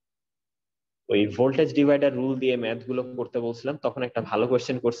ওই ভোল্টেজ ডিভাইডার রুল দিয়ে ম্যাথ গুলো করতে বলছিলাম, তখন একটা ভালো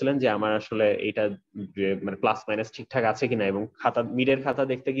কোয়েশ্চেন করছিলেন যে আমার আসলে এইটা মানে প্লাস মাইনাস ঠিকঠাক আছে কিনা, এবং খাতা মিডের খাতা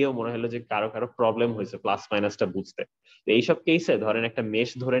দেখতে গিয়েও মনে হলো যে কারো কারো প্রবলেম হয়েছে প্লাস মাইনাসটা বুঝতে। তো এইসব কেসে ধরেন একটা মেশ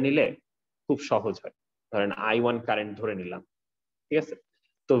ধরে নিলে খুব সহজ হয়। ধরেন I1 কারেন্ট ধরে নিলাম। ঠিক আছে,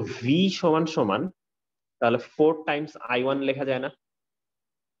 তো ভি সমান সমান তাহলে 4 টাইমস I1 লেখা যায় না,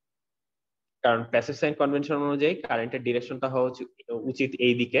 কারণ প্যাসিভ সাইন কনভেনশন অনুযায়ী কারেন্টের ডিরেকশনটা হওয়া উচিত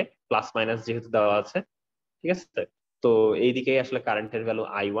এই দিকে, প্লাস মাইনাস যেহেতু দেওয়া আছে। ঠিক আছে, তো এই দিকেই আসলে কারেন্টের ভ্যালু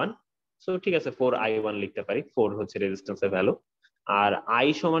I1। সো ঠিক আছে, 4I1 লিখতে পারি, 4 হচ্ছে রেজিস্ট্যান্সের ভ্যালু। আর I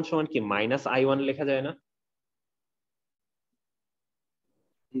সমান সমান কি মাইনাস I1 লেখা যায় না?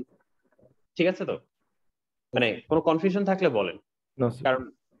 ঠিক আছে, তো মানে কোনো কনফিউশন থাকলে বলেন, কারণ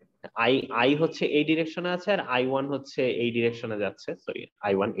আই আই হচ্ছে এই ডিরেকশনে আছে আর I1 হচ্ছে এই ডিরেকশনে যাচ্ছে, সরি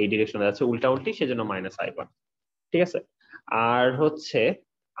I1 এই ডিরেকশনে যাচ্ছে উল্টা উল্টি, সেজন্য মাইনাস I1। ঠিক আছে, আর হচ্ছে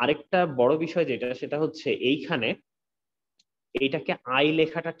আরেকটা বড় বিষয় যেটা, সেটা হচ্ছে এইখানে এইটাকে আই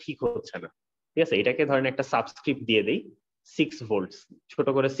লেখাটা ঠিক হচ্ছে না। ঠিক আছে, এটাকে ধরেন একটা সাবস্ক্রিপ্ট দিয়ে দেই 6 ভোল্ট, ছোট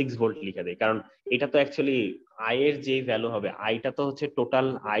করে 6 ভোল্ট লিখে দেই, কারণ এটা তো অ্যাকচুয়ালি আই এর যে ভ্যালু হবে, আইটা তো হচ্ছে total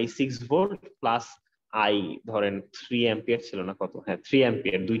I 6 volt plus I ধরেন 3 অ্যাম্পিয়ার ছিল না কত, হ্যাঁ 3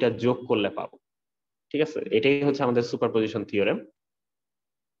 অ্যাম্পিয়ার, দুইটা যোগ করলে পাবো। ঠিক আছে, এটাই হচ্ছে আমাদের সুপারপজিশন থিওরেম।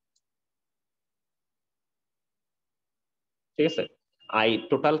 ঠিক আছে, আই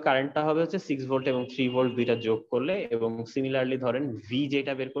টোটাল কারেন্টটা হবে হচ্ছে 6 ভোল্ট এবং 3 ভোল্ট দুইটা যোগ করলে, এবং সিমিলারলি ধরেন ভি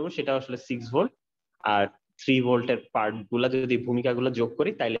যেটা বের করবো সেটা আসলে 6 ভোল্ট আর 3 ভোল্টের পার্ট গুলা যদি ভূমিকাগুলো যোগ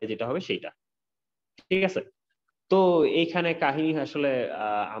করি তাইলে যেটা হবে সেইটা। ঠিক আছে, তো এইখানে কাহিনী আসলে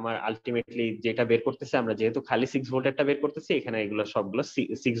আমার আলটিমেটলি যেটা বের করতেছে, আমরা যেহেতু খালি 6 ভোল্টেরটা বের করতেছি, এখানে এগুলো সবগুলো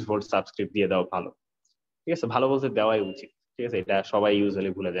 6 ভোল্ট সাবস্ক্রিপ্ট দিয়ে দেওয়া ভালো। ঠিক আছে, ভালো বলতে দেওয়াই উচিত। ঠিক আছে, এটা সবাই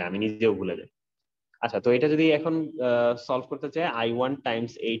ইউজুয়ালি ভুলে যায়, আমি নিজেও ভুলে যাই। আচ্ছা, তো এটা যদি এখন সলভ করতে চাই, I1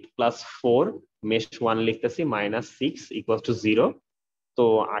 টাইমস 8 প্লাস 4 মেশ 1 লিখতেছি মাইনাস 6 ইকুয়াল টু 0। তো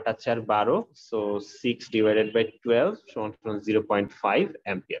 8 আর 4 12, সো 6 ডিভাইডেড বাই 12 সমান 0.5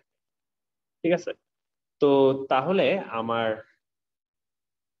 অ্যাম্পিয়ার। ঠিক আছে, তো তাহলে আমার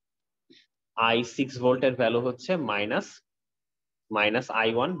I6 ভোল্টের ভ্যালু হচ্ছে মাইনাস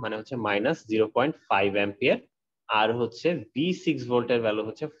I1 মানে হচ্ছে মাইনাস 0.5 অ্যাম্পিয়ার, আর হচ্ছে V6 ভোল্টের ভ্যালু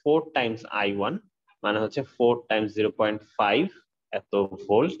হচ্ছে 4 টাইমস I1 মানে হচ্ছে 4 টাইমস 0.5 এত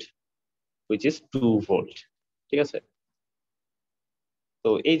ভোল্ট, which is 2 ভোল্ট। ঠিক আছে, তো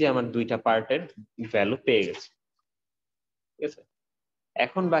এই যে আমার দুইটা পার্টের ভ্যালু পেয়ে গেছে। ঠিক আছে,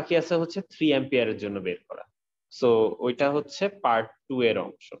 এখন বাকি আছে হচ্ছে 3 অ্যাম্পিয়ারের জন্য বের করা। সো ওইটা হচ্ছে পার্ট 2 এর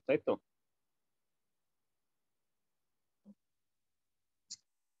অংশ, তাই তো?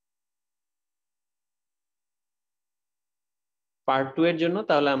 পার্ট 2 এর জন্য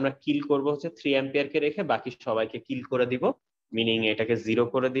তাহলে আমরা কিল করব হচ্ছে 3 অ্যাম্পিয়ারকে রেখে বাকি সবাইকে কিল করে দিব, মিনিং এটাকে 0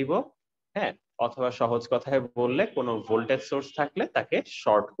 করে দিব। হ্যাঁ, অথবা সহজ কথায় বললে কোনো ভোল্টেজ সোর্স থাকলে তাকে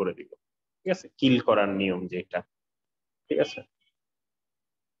শর্ট করে দিব। ঠিক আছে, কিল করার নিয়ম যেটা। ঠিক আছে,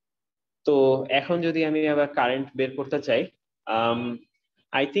 তো এখন যদি আমি আবার কারেন্ট বের করতে চাই,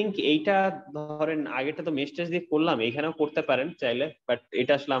 আই থিঙ্ক এইটা ধরেন আগেটা তো মেশ টেস্ট দিয়ে করলাম, এখানেও করতে পারেন চাইলে, বাট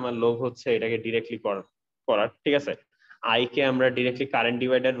এটা আসলে আমার লোভ হচ্ছে এটাকে ডিরেক্টলি করার। ঠিক আছে, আই কে আমরা ডিরেক্টলি কারেন্ট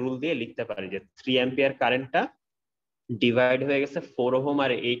ডিভাইডার রুল দিয়ে লিখতে পারি যে 3 অ্যাম্পিয়ার কারেন্টটা ডিভাইড হয়ে গেছে 4 ওহম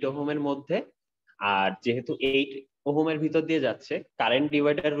আর 8 ওহমের মধ্যে। আর যেহেতু 8 ওহমের ভিতর দিয়ে যাচ্ছে, কারেন্ট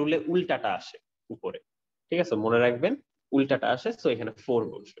ডিভাইডার রুলে উল্টাটা আসে উপরে। ঠিক আছে, মনে রাখবেন উল্টাটা আসে, তো এখানে 4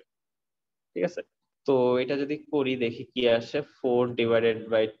 বসবে। ঠিক আছে, তো এটা যদি করি দেখি কি আসে, 4 ডিভাইডেড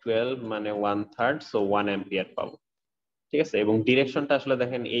বাই 12 মানে 1/3, সো 1 অ্যাম্পিয়ার পাবো। ঠিক আছে, এবং ডিরেকশনটা আসলে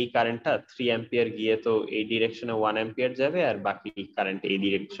দেখেন এই কারেন্টটা 3 অ্যাম্পিয়ার গিয়ে তো এই ডিরেকশনে 1 অ্যাম্পিয়ার যাবে, আর বাকি কারেন্ট এই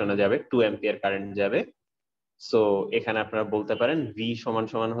ডিরেকশনে যাবে 2 অ্যাম্পিয়ার কারেন্ট যাবে। সো এখানে আপনারা বলতে পারেন ভি সমান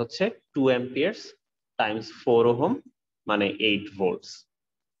সমান হচ্ছে 2 অ্যাম্পিয়ার্স টাইমস 4 ওহম মানে 8 ভোল্টস।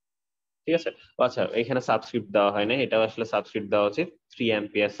 ঠিক আছে, আচ্ছা এখানে সাবস্ক্রিপ্ট দেওয়া হয় না, এটা আসলে সাবস্ক্রিপ্ট দেওয়া উচিত, 3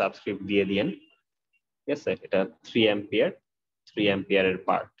 অ্যাম্পিয়ার সাবস্ক্রিপ্ট দিয়ে দিয়েন। ঠিক আছে, এটা 3 অ্যাম্পিয়ারের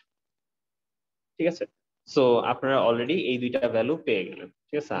পার্ট। ঠিক আছে, সো আপনারা অলরেডি এই দুইটা ভ্যালু পেয়ে গেলেন।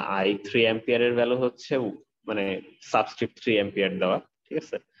 ঠিক আছে, আই 3 অ্যাম্পিয়ারের ভ্যালু হচ্ছে মানে সাবস্ক্রিপ্ট 3 অ্যাম্পিয়ার দেওয়া। ঠিক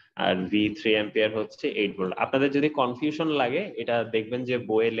আছে, আর ভি 3 অ্যাম্পিয়ার হচ্ছে 8 ভোল্ট। আপনাদের যদি কনফিউশন লাগে এটা দেখবেন যে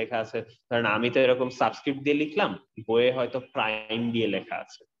বইয়ে লেখা আছে, কারণ আমি তো এরকম সাবস্ক্রিপ্ট দিয়ে লিখলাম, বইয়ে হয়তো প্রাইম দিয়ে লেখা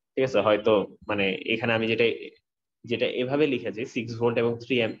আছে। ঠিক আছে, হয়তো মানে এখানে আমি যেটা যেটা এভাবে লিখেছি 6 ভোল্ট এবং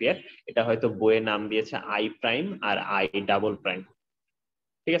 3 অ্যাম্পিয়ার, এটা হয়তো বইয়ে নাম দিয়েছে I prime R I double prime.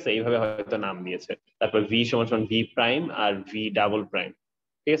 ঠিক আছে, এইভাবে হয়তো নাম দিয়েছে। তারপর ভি সমান সমান ভি প্রাইম আর ভি ডাবল প্রাইম।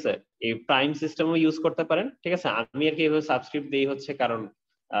 ঠিক আছে, এই প্রাইম সিস্টেমও ইউজ করতে পারেন। ঠিক আছে, আমি আর কি এইভাবে সাবস্ক্রিপ্ট দিই হচ্ছে কারণ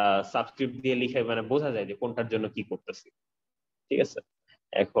সাবস্ক্রিপ্ট দিয়ে লিখে মানে বোঝা যায় যে কোনটার জন্য কি করতেছি। ঠিক আছে,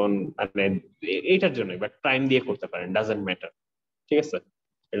 এখন মানে এইটার জন্য বাট প্রাইম দিয়ে করতে পারেন, ডাজন্ট ম্যাটার। ঠিক আছে,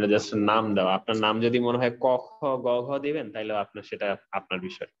 এটা জাস্ট নাম দেওয়া, আপনার নাম যদি মনে হয় ক খ গ ঘ দিবেন তাহলে আপনার সেটা আপনার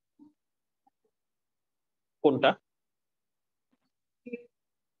বিষয়। কোনটা?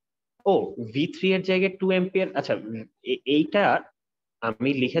 ও, ভি3 এর জায়গায় 2 অ্যাম্পিয়ার। আচ্ছা, এইটা আমি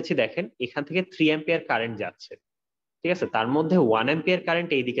লিখেছি দেখেন, এখান থেকে 3 অ্যাম্পিয়ার কারেন্ট যাচ্ছে। ঠিক আছে, তার মধ্যে 1 অ্যাম্পিয়ার কারেন্ট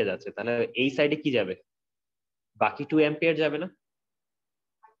এই দিকে যাচ্ছে, তাহলে এই সাইডে কি যাবে? বাকি 2 অ্যাম্পিয়ার যাবে না?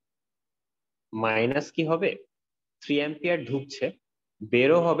 মাইনাস কি হবে? 3 অ্যাম্পিয়ার ঢুকছে,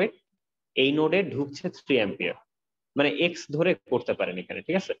 বেরো হবে, এই নোডে ঢুকছে 3 অ্যাম্পিয়ার, মানে এক্স ধরে করতে পারেন এখানে।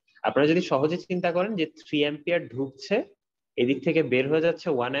 ঠিক আছে, আপনারা যদি সহজে চিন্তা করেন যে 3 অ্যাম্পিয়ার ঢুকছে, এদিক থেকে বের হয়ে যাচ্ছে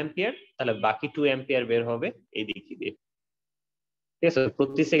 1 অ্যাম্পিয়ার, তাহলে বাকি 2 অ্যাম্পিয়ার বের হবে এই দিক দিয়ে। ঠিক আছে,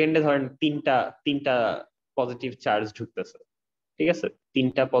 প্রতি সেকেন্ডে ধরেন তিনটা পজিটিভ চার্জ ঢুকতেছে। ঠিক আছে,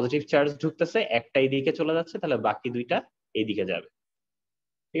 3টা পজিটিভ চার্জ ঢুকতেছে, একটা এইদিকে চলে যাচ্ছে, তাহলে বাকি 2টা এইদিকে যাবে।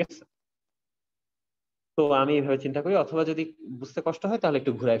 ঠিক আছে, তো আমি এইভাবে চিন্তা করি, অথবা যদি বুঝতে কষ্ট হয় তাহলে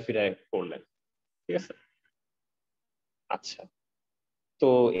একটু ঘুরায় ফিরায় করলেন। ঠিক আছে, আচ্ছা, তো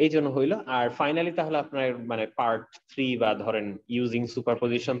এই জন্য হইলো। আর ফাইনালি তাহলে আপনার মানে পার্ট 3 বা ধরেন ইউজিং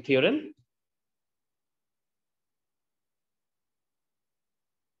সুপারপজিশন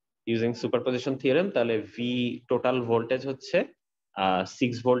থিওরেম, তাহলে ভি টোটাল ভোল্টেজ হচ্ছে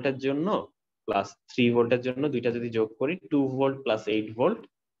 6 ভোল্টের জন্য প্লাস 3 ভোল্টের জন্য দুইটা যদি যোগ করি 2 ভোল্ট প্লাস 8 ভোল্ট,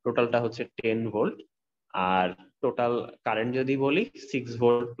 টোটালটা হচ্ছে 10 ভোল্ট। আর টোটাল কারেন্ট যদি বলি 6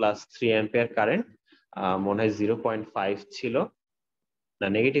 ভোল্ট প্লাস 3 অ্যাম্পিয়ার কারেন্ট, মনে হয় 0.5 ছিল, না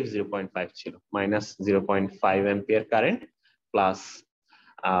নেগেটিভ 0.5 ছিল, মাইনাস 0.5 অ্যাম্পিয়ার কারেন্ট প্লাস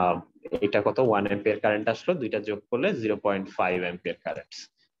এটা কত 1 অ্যাম্পিয়ার কারেন্ট আসলো, দুইটা যোগ করলে 0.5 অ্যাম্পিয়ার কারেন্ট।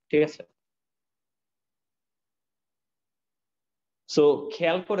 ঠিক আছে, সো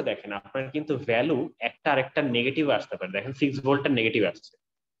খেয়াল করে দেখেন আপনার কিন্তু ভ্যালু একটা আরেকটা নেগেটিভ আসতে পারে। দেখেন 6 ভোল্টের নেগেটিভ আসছে,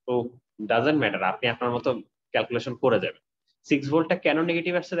 তো ডাজন্ট ম্যাটার, আপনি আপনার মতো ক্যালকুলেশন করে যাবেন। 6 ভোল্টটা কেন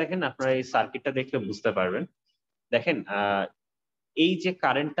নেগেটিভ আসছে দেখেন, আপনারা এই সার্কিটটা দেখলে বুঝতে পারবেন। দেখেন এই যে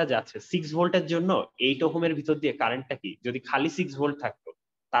কারেন্টটা যাচ্ছে 6 ভোল্টের জন্য 8 ওহমের ভিতর দিয়ে কারেন্টটা কি, যদি খালি 6 ভোল্ট থাকতো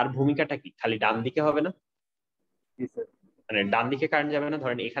তার ভূমিকাটা কি, খালি ডান দিকে হবে না? মানে ডান দিকে কারেন্ট যাবে না,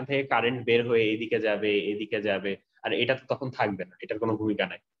 ধরেন এখান থেকে কারেন্ট বের হয়ে এদিকে যাবে এদিকে যাবে, আর এটা তো তখন থাকবে না, এটার কোনো ভূমিকা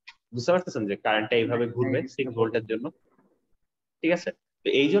নাই। বুঝতে পারতেছেন যে কারেন্টটা এইভাবে ঘুরবে 6 ভোল্টের জন্য। ঠিক আছে, তো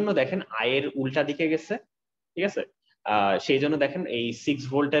এই জন্য দেখেন আয়ের উল্টা দিকে গেছে। ঠিক আছে, সেই জন্য দেখেন এই 6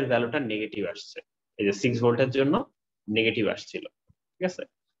 ভোল্টের ভ্যালুটা নেগেটিভ আসছে, এই যে 6 ভোল্টের জন্য নেগেটিভ আসছিল। ঠিক আছে,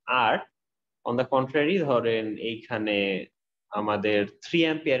 আর অন দ্য কন্ট্রারি ধরেন এইখানে আমাদের 3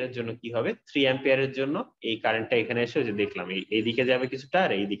 অ্যাম্পিয়ারের জন্য কি হবে, 3 অ্যাম্পিয়ারের জন্য এই কারেন্টটা এখানে এসে যে দেখলাম এইদিকে যাবে কিছুটা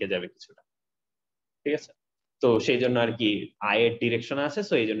আর এইদিকে যাবে কিছুটা। ঠিক আছে, তো সেই জন্য আর কি আই এর ডিরেকশন আছে,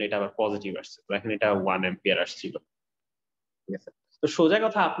 সো এই জন্য এটা আবার পজিটিভ আসছে। তো এখন এটা 1 অ্যাম্পিয়ার আসছিল। ঠিক আছে, তো সোজা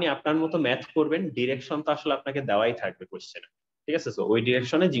কথা আপনি আপনার মতো ম্যাথ করবেন, ডিরেকশন তো আসলে আপনাকে দেওয়াই থাকবে কোশ্চেনে। ঠিক আছে, তো ওই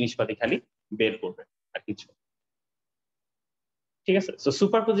ডিরেকশনে জিনিসপাতি খালি বের করবেন আর কিছু। ঠিক আছে, তো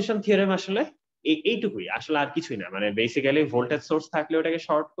সুপারপজিশন থিওরেম আসলে এইটুকুই, আসলে আর কিছুই না। মানে বেসিক্যালি ভোল্টেজ সোর্স থাকলে ওটাকে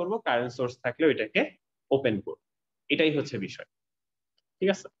শর্ট করব, কারেন্ট সোর্স থাকলে ওইটাকে ওপেন করব, এটাই হচ্ছে বিষয়। ঠিক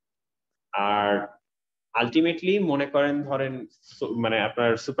আছে, আর আলটিমেটলি মনে করেন ধরেন মানে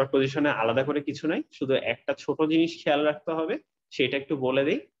আপনার সুপারপজিশনে আলাদা করে কিছু নাই, শুধু একটা ছোট জিনিস খেয়াল রাখতে হবে, সেটা একটু বলে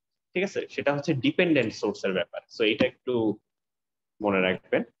দেই। ঠিক আছে, সেটা হচ্ছে ডিপেন্ডেন্ট সোর্সের ব্যাপার, সো এটা একটু মনে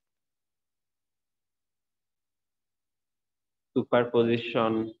রাখবেন।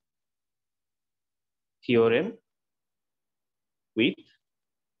 Superposition theorem with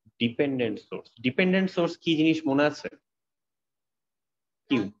dependent source. Dependent source কি জিনিস মনে আছে?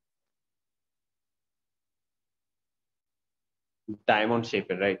 কি? ডায়মন্ড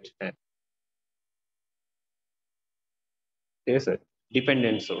শেপের, রাইট? হ্যাঁ, ঠিক আছে,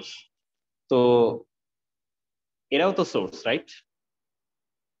 ডিপেন্ডেন্ট সোর্স। তো এরাও তো সোর্স, রাইট?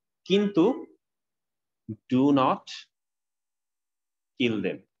 কিন্তু ডু নট কিল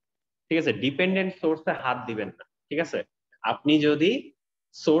দেম। ঠিক আছে, ডিপেন্ডেন্ট সোর্সে হাত দিবেন না। ঠিক আছে, আপনি যদি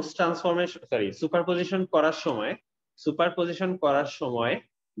সোর্স ট্রান্সফরমেশন সুপারপজিশন করার সময়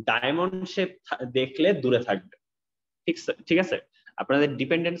ডায়মন্ড শেপ দেখলে দূরে থাকবে। ঠিক আছে, আপনাদের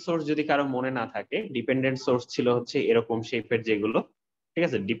ডিপেন্ডেন্ট সোর্স যদি কারো মনে না থাকে, ডিপেন্ডেন্ট সোর্স ছিল হচ্ছে এরকম শেপের যেগুলো। ঠিক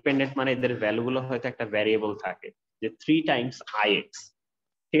আছে, ডিপেন্ডেন্ট মানে এদের ভ্যালু গুলো হয়তো একটা ভ্যারিয়েবল থাকে, যে 3 টাইমস আইএক্স।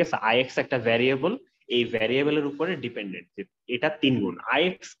 ঠিক আছে, আইএক্স একটা ভ্যারিয়েবল, এই ভ্যারিয়েবলের উপরে ডিপেন্ডেন্ট, এটা 3 গুণ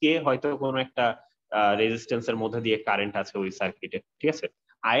আইএক্স কে হয়তো কোনো একটা রেজিস্ট্যান্সের মধ্যে দিয়ে কারেন্ট আছে ওই সার্কিটে। ঠিক আছে,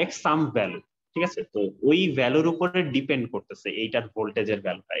 আইএক্স সাম ভ্যালু। ঠিক আছে, তো ওই ভ্যালুর উপরে ডিপেন্ড করতেছে এইটার ভোল্টেজের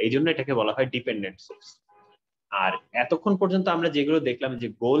ভ্যালুটা, এই জন্য এটাকে বলা হয় ডিপেন্ডেন্ট সোর্স। আর এতক্ষণ পর্যন্ত আমরা যেগুলো দেখলাম, যে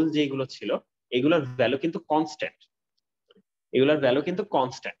গোল যেগুলো ছিল, এগুলোর ভ্যালু কিন্তু কনস্ট্যান্ট,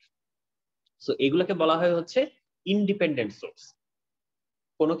 সো এগুলোকে বলা হয় হচ্ছে ইনডিপেন্ডেন্ট সোর্স,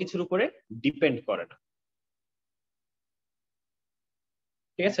 কোনো কিছুর উপরে ডিপেন্ড করে না।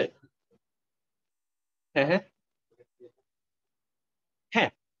 ঠিক আছে, হ্যাঁ হ্যাঁ হ্যাঁ,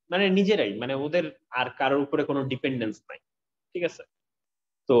 মানে নিজেরাই, মানে ওদের আর কারোর উপরে কোনো ডিপেন্ডেন্স নাই। ঠিক আছে,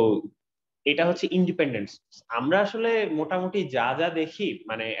 তো এটা হচ্ছে ইন্ডিপেন্ডেন্ট সোর্স। আমরা আসলে মোটামুটি যা যা দেখি,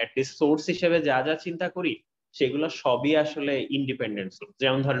 মানে অ্যাটলিস্ট সোর্স হিসেবে যা যা চিন্তা করি, সেগুলো সবই আসলে ইন্ডিপেন্ডেন্ট সোর্স।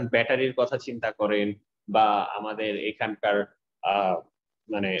 যেমন ধরেন ব্যাটারির কথা চিন্তা করেন, বা আমাদের এখানকার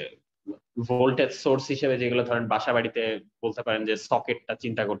মানে ভোল্টেজ সোর্স হিসেবে যেগুলো ধরেন বাসা বাড়িতে বলতে পারেন যে সকেটটা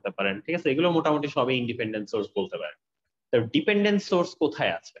চিন্তা করতে পারেন। ঠিক আছে, এগুলো মোটামুটি সবই ইন্ডিপেন্ডেন্ট সোর্স বলতে পারেন। তো ডিপেন্ডেন্ট সোর্স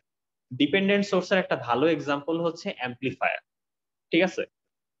কোথায় আছে? ডিপেন্ডেন্ট সোর্সের একটা ভালো এক্সাম্পল হচ্ছে অ্যাম্পলিফায়ার। ঠিক আছে,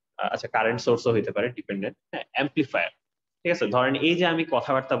 আচ্ছা কারেন্ট সোর্সও হইতে পারে ডিপেন্ডেন্ট, হ্যাঁ অ্যাম্পলিফায়ার। ঠিক আছে, ধরেন এই যে আমি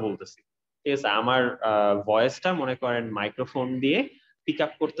কথাবার্তা বলতেছি, ঠিক আছে, আমার ভয়েসটা মনে করেন মাইক্রোফোন দিয়ে পিক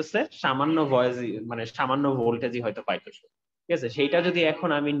আপ করতেছে, সামান্য ভয়েস মানে সামান্য ভোল্টেজই হয়তো পাইতেছে। ঠিক আছে, সেইটা যদি এখন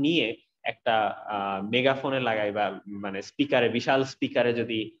আমি নিয়ে একটা মেগাফোনে লাগাই, বা মানে স্পিকারে, বিশাল স্পিকারে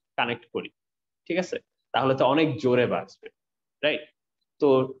যদি কানেক্ট করি, ঠিক আছে, তাহলে তো অনেক জোরে বাজবে, রাইট? তো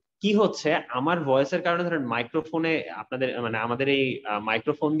কি হচ্ছে, আমার ভয়েসের কারণে ধরেন মাইক্রোফোনে আপনাদের মানে আমাদের এই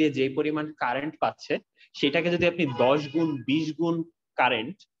মাইক্রোফোন দিয়ে যে পরিমাণ কারেন্ট পাচ্ছে, সেটাকে যদি আপনি 10 গুণ 20 গুণ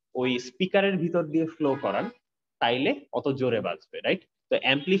কারেন্ট ওই স্পিকারের ভিতর দিয়ে ফ্লো করান, তাইলে অত জোরে বাজবে, রাইট? তো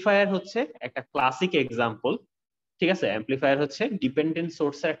অ্যাম্পলিফায়ার হচ্ছে একটা ক্লাসিক এক্সাম্পল। ঠিক আছে, অ্যাম্পলিফায়ার হচ্ছে ডিপেন্ডেন্ট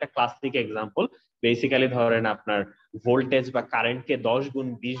সোর্সের একটা ক্লাসিক এক্সাম্পল। বেসিক্যালি ধরেন আপনার ভোল্টেজ বা কারেন্টকে 10 গুণ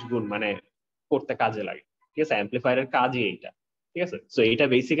 20 গুণ মানে করতে কাজে লাগে। ঠিক আছে, অ্যাম্পলিফায়ারের কাজই এইটা। ঠিক আছে, সো এটা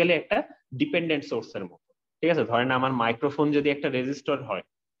বেসিক্যালি একটা ডিপেন্ডেন্ট সোর্সের মতো। ঠিক আছে, ধরেন আমার মাইক্রোফোন যদি একটা রেজিস্টর হয়,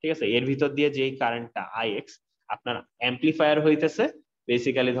 ঠিক আছে, এর ভিতর দিয়ে যেই কারেন্টটা আইএক্স, আপনার অ্যাম্পলিফায়ার হইতেছে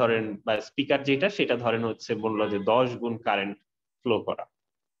বেসিক্যালি ধরেন, বা স্পিকার যেটা সেটা ধরেন হচ্ছে বললো যে 10 গুণ কারেন্ট ফ্লো করা।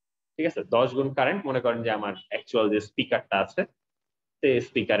 ঠিক আছে, 10 গুণ কারেন্ট মনে করেন যে আমার অ্যাকচুয়াল যে স্পিকারটা আছে, সেই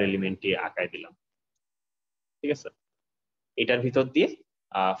স্পিকার এলিমেন্টটি আঁকায় দিলাম। ঠিক আছে, এটার ভিতর দিয়ে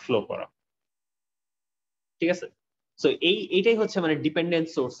ফ্লো করা। ঠিক আছে, সো এইটাই হচ্ছে মানে ডিপেন্ডেন্ট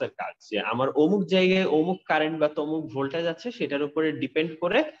সোর্সের কাজ, যে আমার অমুক জায়গায় অমুক কারেন্ট বা তমুক ভোল্টেজ আছে, সেটার উপরে ডিপেন্ড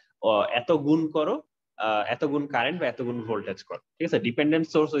করে এত গুণ করো, এত গুণ কারেন্ট বা এত গুণ ভোল্টেজ করো। ঠিক আছে, ডিপেন্ডেন্ট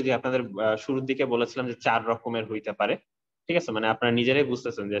সোর্স ওই যে আপনাদের শুরুর দিকে বলেছিলাম যে 4 রকমের হইতে পারে। ঠিক আছে, মানে আপনারা নিজেরাই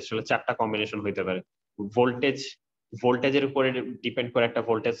বুঝতেছেন যে আসলে 4টা কম্বিনেশন হইতে পারে। ভোল্টেজের উপরে ডিপেন্ড করে একটা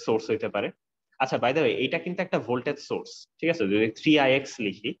ভোল্টেজ সোর্স হইতে পারে। আচ্ছা বাই দ্য ওয়ে, এটা কিন্তু একটা ভোল্টেজ সোর্স। ঠিক আছে, যদি 3ix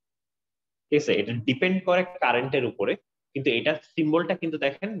লিখি, ঠিক আছে, এটা ডিপেন্ড করে কারেন্টের উপরে, কিন্তু এটা সিম্বলটা কিন্তু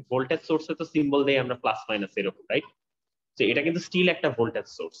দেখেন ভোল্টেজ সোর্সে তো সিম্বল দেই আমরা প্লাস মাইনাস এরকম, রাইট? তো এটা কিন্তু স্টিল একটা ভোল্টেজ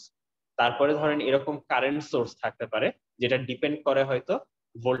সোর্স। তারপরে ধরেন এরকম কারেন্ট সোর্স থাকতে পারে যেটা ডিপেন্ড করে হয়তো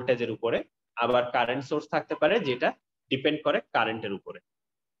ভোল্টেজের উপরে, আবার কারেন্ট সোর্স থাকতে পারে যেটা ডিপেন্ড করে কারেন্টের উপরে।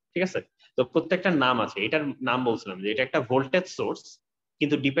 ঠিক আছে, তো প্রত্যেকটা নাম আছে, এটার নাম বলছিলাম যে এটা একটা ভোল্টেজ সোর্স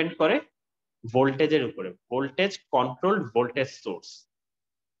কিন্তু ডিপেন্ড করে ভোল্টেজের উপরে, ভোল্টেজ কন্ট্রোলড ভোল্টেজ সোর্স।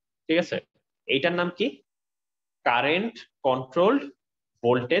 ঠিক আছে, এইটার নাম কি? Current controlled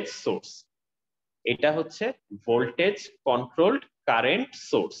voltage source. এটা হচ্ছে ভোল্টেজ কন্ট্রোলড কারেন্ট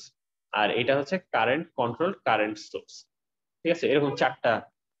সোর্স, আর এটা হচ্ছে কারেন্ট কন্ট্রোলড কারেন্ট সোর্স। ঠিক আছে, এরকম চারটা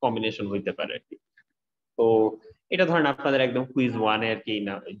কম্বিনেশন হইতে পারে আর কি। তো এটা ধরেন আপনাদের একদম কুইজ ওয়ানে আর কি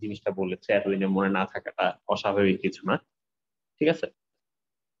না জিনিসটা বলেছে, এতদিনে মনে না থাকাটা অস্বাভাবিক কিছু না। ঠিক আছে,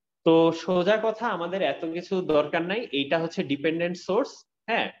 তো সোজা কথা আমাদের এত কিছু দরকার নাই, এইটা হচ্ছে ডিপেন্ডেন্ট সোর্স।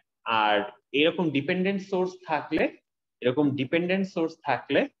 হ্যাঁ, আর এরকম ডিপেন্ডেন্ট সোর্স থাকলে,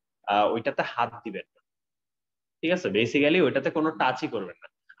 ওইটাতে হাত দিবেন না। ঠিক আছে, বেসিক্যালি ওইটাতে কোনো টাচই করবেন না।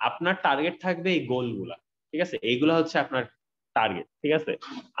 আপনার টার্গেট থাকবে এই গোলগুলা। ঠিক আছে, এইগুলা হচ্ছে আপনার টার্গেট। ঠিক আছে,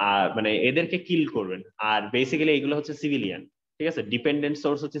 আর মানে এদেরকে কিল করবেন। আর বেসিক্যালি এইগুলো হচ্ছে সিভিলিয়ান। ঠিক আছে, ডিপেন্ডেন্ট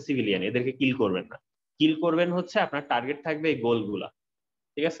সোর্স হচ্ছে সিভিলিয়ান, এদেরকে কিল করবেন না। কিল করবেন হচ্ছে আপনার টার্গেট থাকবে এই গোলগুলা।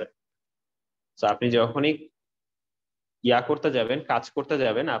 ঠিক আছে, তো আপনি যখনই করতে যাবেন, কাজ করতে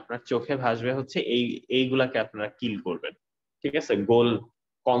যাবেন, আপনার চোখে ভাসবে হচ্ছে এইগুলাকে আপনারা কিল করবেন। ঠিক আছে, গোল,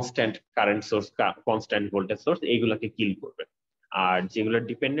 constant current source, constant voltage source, এইগুলাকে কিল করবেন। আর যেগুলো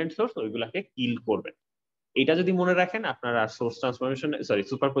ডিপেন্ডেন্ট সোর্স ওইগুলাকে কিল করবেন। এটা যদি মনে রাখেন, আপনার আর সোর্স ট্রান্সফরমেশন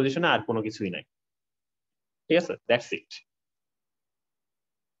সুপারপজিশনে আর কোনো কিছুই নাই। ঠিক আছে, দ্যাটস ইট।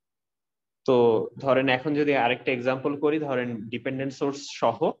 তো ধরেন এখন যদি আরেকটা এক্সাম্পল করি, ধরেন ডিপেন্ডেন্ট সোর্স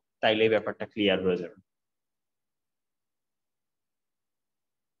সহ, তাইলে এই ব্যাপারটা ক্লিয়ার হয়ে যাবে।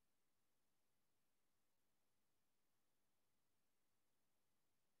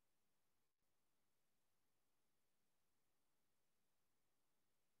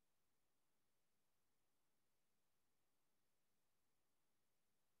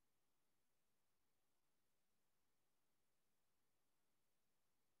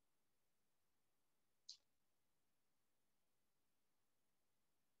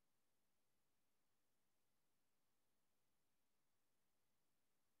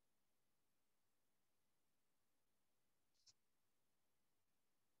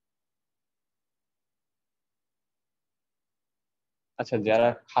 আচ্ছা, যারা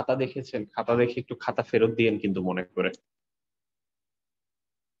খাতা দেখেছেন, খাতা দেখে একটু খাতা ফেরত দিয়েন কিন্তু মনে করে।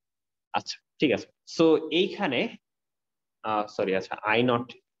 আচ্ছা, ঠিক আছে। সো এইখানে সরি, আচ্ছা, আই নট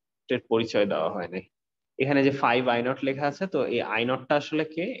এর পরিচয় দেওয়া হয় নাই। এখানে যে 5 আই নট লেখা আছে, তো এই আই নটটা আসলে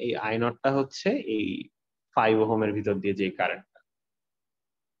কে? এই আই নটটা হচ্ছে এই 5 ওহমের ভিতর দিয়ে যে কারেন্টটা।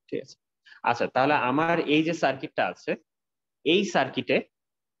 ঠিক আছে, আচ্ছা, তাহলে আমার এই যে সার্কিটটা আছে, এই সার্কিটে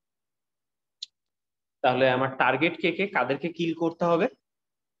তাহলে আমার টার্গেট কে কে, কাদেরকে কিল করতে হবে?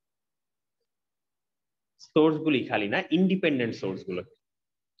 সোর্স গুলি, খালি না, ইন্ডিপেন্ডেন্ট সোর্স গুলো।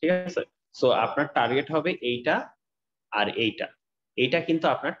 ঠিক আছে, সো আপনার টার্গেট হবে এইটা আর এইটা। এইটা কিন্তু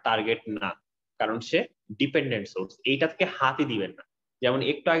আপনার টার্গেট না, কারণ সে ডিপেন্ডেন্ট সোর্স, এইটাকে হাতই দিবেন না। যেমন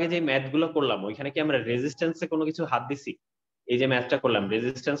একটু আগে যে ম্যাথ গুলো করলাম, ওইখানে কি আমরা রেজিস্ট্যান্সে কোনো কিছু হাত দিছি? এই যে ম্যাথটা করলাম,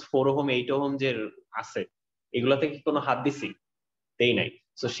 রেজিস্ট্যান্স 4 ওহম 8 ওহম যে আছে, এগুলোতে কি কোনো হাত দিছি? দেই নাই।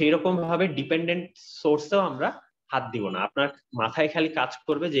 তো সেই রকম ভাবে ডিপেন্ডেন্ট সোর্সেও আমরা হাত দিব না। আপনার মাথায় খালি কাজ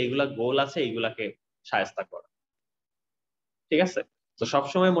করবে যে এইগুলা গোল আছে, এইগুলাকে শায়েস্তা করা। ঠিক আছে, তো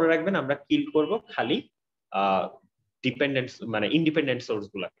সবসময় মনে রাখবেন আমরা কিল করব খালি ডিপেন্ডেন্ট মানে ইন্ডিপেন্ডেন্ট সোর্স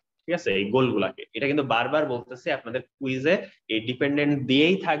গুলাকে। ঠিক আছে, এই গোল গুলাকে। এটা কিন্তু বারবার বলতেছি আপনাদের কুইজে, এই ডিপেন্ডেন্ট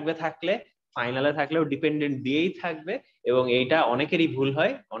দিয়েই থাকবে, থাকলে ফাইনালে থাকলেও ডিপেন্ডেন্ট দিয়েই থাকবে। এবং এইটা অনেকেরই ভুল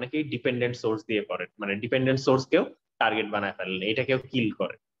হয়, অনেকেই ডিপেন্ডেন্ট সোর্স দিয়ে করেন, মানে ডিপেন্ডেন্ট সোর্স কেও টার্গেট বানায় ফেলেন, এটাকেও কিল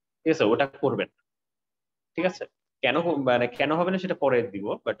করে। ঠিক আছে, ওটা করবেন না। ঠিক আছে, কেন মানে কেন হবে না সেটা পরে দিব,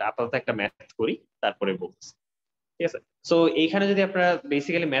 বাট আপাতত একটা ম্যাথ করি, তারপরে বলছি। ঠিক আছে, সো এইখানে যদি আপনারা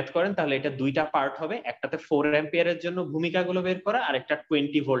বেসিক্যালি ম্যাথ করেন, তাহলে এটা দুইটা পার্ট হবে। একটাতে 4 অ্যাম্পিয়ারের জন্য ভূমিকাগুলো বের করা, আর একটা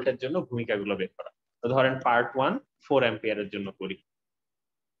 20 ভোল্টের জন্য ভূমিকাগুলো বের করা। তো ধরেন পার্ট 1 4 অ্যাম্পিয়ারের জন্য করি।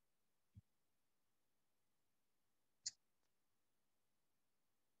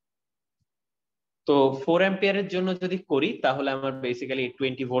 তো 4 অ্যাম্পিয়ারের জন্য যদি করি, তাহলে আমার বেসিক্যালি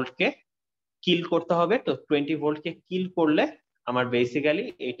 20 ভোল্টকে কিল করতে হবে। তো 20 ভোল্টকে কিল করলে আমার বেসিক্যালি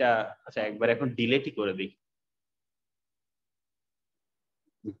এটা, আচ্ছা একবার এখন ডিলেটই করে দিই,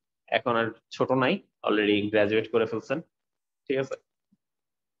 এখন আর ছোট নাই, অলরেডি গ্রাজুয়েট করে ফেলছেন। ঠিক আছে,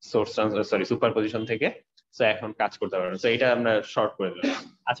 সোর্স সুপারপজিশন থেকে। সো এখন কাজ করতে পারবেন, সো এটা আমরা শর্ট করে দিলাম।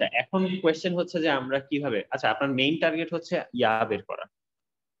 আচ্ছা, এখন কোয়েশ্চেন হচ্ছে যে আমরা কিভাবে, আচ্ছা আপনার মেইন টার্গেট হচ্ছে বের করা,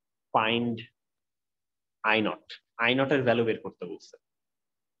 find I not. I not এর ভ্যালু বের করতে বলছে।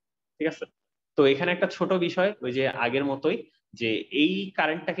 ঠিক আছে, তো এখানে একটা ছোট বিষয়, ওই যে আগের মতোই, যে এই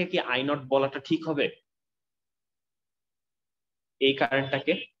কারেন্টটাকে কি আই নট বলাটা ঠিক হবে, এই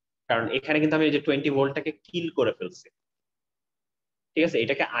কারেন্টটাকে, কারণ এখানে কিন্তু আমি এই যে 20 ভোল্টটাকে কিল করে ফেলছি, ঠিক আছে,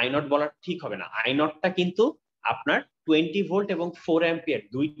 এটাকে আই নট বলা ঠিক হবে না। আই নটটা কিন্তু আপনার 20 ভোল্ট এবং 4 অ্যাম্পিয়ার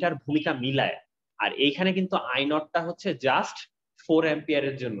দুইটার ভূমিকা মিলায়, আর এইখানে কিন্তু আই নটটা হচ্ছে জাস্ট 4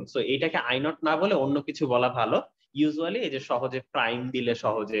 অ্যাম্পিয়ারের জন্য। সো এটাকে আই নট না বলে অন্য কিছু বলা ভালো। ইউজুয়ালি এই যে সহজে প্রাইম দিলে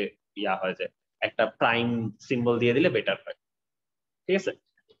সহজে ইয়া হয়ে যায়, একটা প্রাইম সিম্বল দিয়ে দিলে বেটার হয়, ঠিক আছে।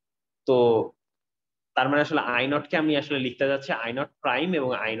 তো তার মানে আসলে আই নটকে আমি আসলে লিখতে যাচ্ছি আই নট প্রাইম এবং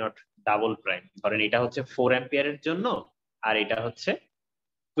আই নট ডাবল প্রাইম। ধরেন এটা হচ্ছে 4 অ্যাম্পিয়ারের জন্য আর এটা হচ্ছে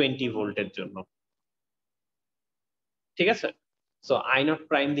 20 ভোল্টের জন্য, ঠিক আছে। সো আই নট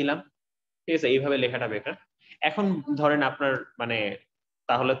প্রাইম দিলাম, ঠিক আছে, এইভাবে লেখাটা বেটার। এখন ধরেন আপনার মানে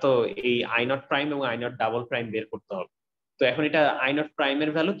তাহলে তো এই আই নট প্রাইম এবং আই নট ডাবল প্রাইম বের করতে হবে। তো এখন এটা আই নট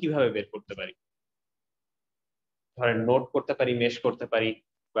প্রাইমের ভ্যালু কিভাবে বের করতে পারি? ধরেন নোট করতে পারি, মেশ করতে পারি,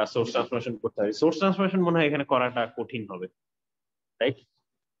 বা সোর্স ট্রান্সফরমেশন করতে পারি। সোর্স ট্রান্সফরমেশন মনে হয় এখানে করাটা কঠিন হবে, রাইট?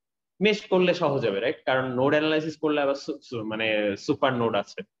 মেশ করলে সহজ হবে, রাইট? কারণ নোড অ্যানালাইসিস করলে আবার মানে সুপার নোড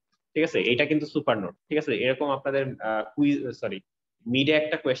আছে, ঠিক আছে, এটা কিন্তু সুপার নোড, ঠিক আছে। এরকম আপনাদের কুইজ সরি মিডে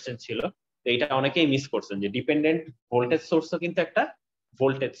একটা কোয়েশ্চেন ছিল, তো এটা অনেকেই মিস করছেন যে ডিপেন্ডেন্ট ভোল্টেজ সোর্সও কিন্তু একটা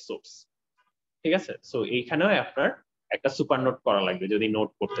ভোল্টেজ সোর্স, ঠিক আছে। সো এইখানেও আপনার একটা সুপার নোড করা লাগবে যদি নোট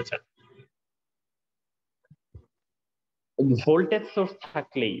করতে চান। ভোল্টেজ সোর্স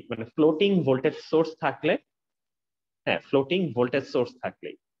থাকলেই মানে ফ্লোটিং ভোল্টেজ সোর্স থাকলে, হ্যাঁ ফ্লোটিং ভোল্টেজ সোর্স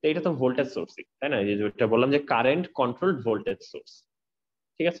থাকলেই, তো এটা তো ভোল্টেজ সোর্সই তাই না, যে যেটা বললাম যে কারেন্ট কন্ট্রোলড ভোল্টেজ সোর্স,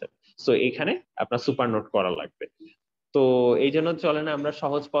 ঠিক আছে। সো এখানে আপনার সুপার নোট করা লাগবে। তো এই জন্য চলে না আমরা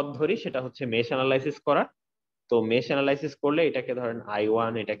সহজ পথ ধরি, সেটা হচ্ছে মেশ অ্যানালাইসিস করা। তো মেশ অ্যানালাইসিস করলে এটাকে ধরেন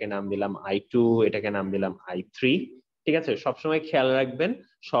I1, এটাকে নাম দিলাম I2, এটাকে নাম দিলাম I3, ঠিক আছে। সবসময় খেয়াল রাখবেন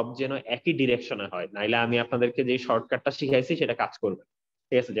সব যেন একই ডিরেকশনে হয়, নাইলে আমি আপনাদেরকে যে শর্টকাটটা শিখাইছি সেটা কাজ করবে,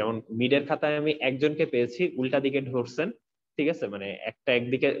 ঠিক আছে। যেমন মিডের খাতায় আমি একজনকে পেয়েছি উল্টা দিকে ধরছেন, ঠিক আছে, মানে একটা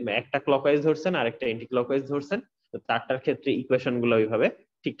একদিকে একটা ক্লকওয়াইজ ধরছেন আর একটা এন্টি ক্লকওয়াইজ ধরছেন, তো তারটার ক্ষেত্রে ইকুয়েশন গুলো ওইভাবে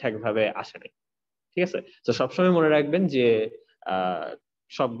ঠিকঠাক ভাবে আসে নাই, ঠিক আছে। তো সবসময় মনে রাখবেন যে আহ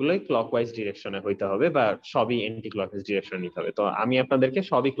সবগুলোই ক্লকওয়াইজ ডিরেকশনে হইতে হবে বা সবই এন্টি ক্লকওয়াইজ ডিরেকশনে নিতে হবে। তো আমি আপনাদেরকে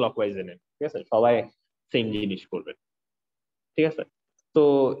সবই ক্লকওয়াইজ এনে, ঠিক আছে, সবাই সেম জিনিস করবে, ঠিক আছে। তো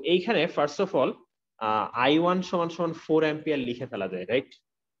এইখানে ফার্স্ট অফ অল I1 সমান সমান 4 অ্যাম্পিয়ার লিখে ফেলা যায়, রাইট?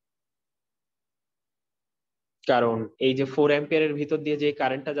 কারণ এই যে 4 অ্যাম্পিয়ারের ভিতর দিয়ে যে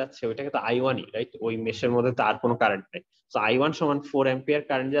কারেন্টটা যাচ্ছে ওইটাকে তো I1ই, রাইট? ওই মেশের মধ্যে তো আর কোনো কারেন্ট নেই। তো I1 সমান 4 অ্যাম্পিয়ার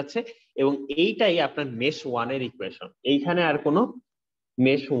কারেন্ট যাচ্ছে, এবং এইটাই আপনার মেশ 1 এর ইকুয়েশন। এইখানে আর কোনো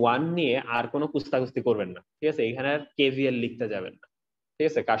মেশ 1 নিয়ে আর কোনো কুস্তাকুস্তি করবেন না, ঠিক আছে। এখানে আর কেভিএল লিখতে যাবেন না, ঠিক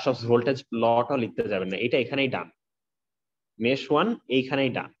আছে, কারশফস ভোল্টেজ লটাও লিখতে যাবেন না, এটা এখানেই ডান। মেশ 1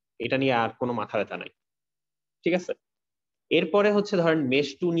 এইখানেই ডান, এটা নিয়ে আর কোনো মাথা ব্যথা নাই, ঠিক আছে। এরপরে হচ্ছে ধরেন মেশ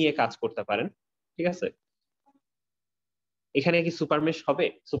 2 নিয়ে কাজ করতে পারেন, ঠিক আছে। এখানে কি সুপার মেশ হবে?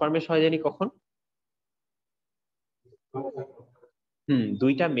 সুপার মেশ হয় জানি কখন?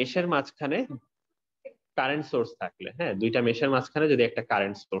 দুইটা মেশের মাঝখানে কারেন্ট সোর্স থাকলে, হ্যাঁ, দুইটা মেশের মাঝখানে যদি একটা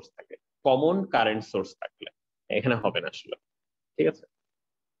কারেন্ট সোর্স থাকে, কমন কারেন্ট সোর্স থাকলে এখানে হবে না আসলে, ঠিক আছে।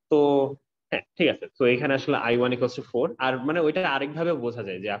 তো হ্যাঁ ঠিক আছে, তো এখানে আসলে I1 = 4, আর মানে ওইটা আরেকভাবে বোঝা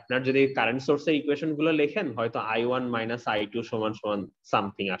যায় যে আপনার যদি কারেন্ট সোর্সের ইকুয়েশন গুলো লেখেন হয়তো I1 - I2 সমান সমান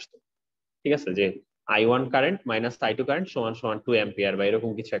সামথিং আসতো, ঠিক আছে, যে I1 current minus I2 current সমান সমান 2 অ্যাম্পিয়ার বা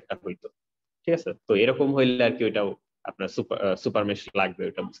এরকম কিছু একটা হইতো, ঠিক আছে। তো এরকম হইলে আর কি ওইটাও আপনার সুপার মেশ লাগবে,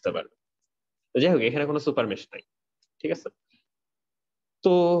 ওইটা বুঝতে পারবে। তো যাই হোক এখানে কোনো সুপার মেশ নাই, ঠিক আছে।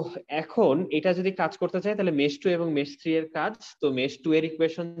 তো এখন এটা যদি কাজ করতে চাই তাহলে মেশ 2 এবং মেশ 3 এর কাজ। তো মেশ 2 এর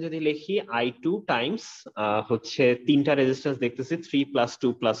ইকুয়েশন যদি লিখি I2 টাইমস হচ্ছে তিনটা রেজিস্ট্যান্স দেখতেছি 3 +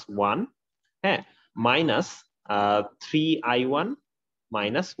 2 + 1, হ্যাঁ, মাইনাস 3I1 -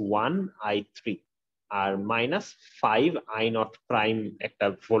 1I3 আর মাইনাস 5I0 প্রাইম একটা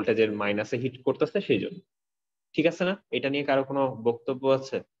ভোল্টেজের মাইনাসে হিট করতেছে সেই জন্য, ঠিক আছে না? এটা নিয়ে কারো কোনো বক্তব্য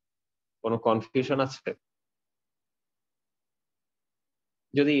আছে, কোনো কনফিউশন আছে?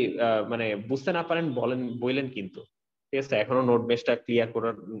 যদি মানে বুঝতে না পারেন বলেন কিন্তু, ঠিক আছে। এখনো নোট বেসটা ক্লিয়ার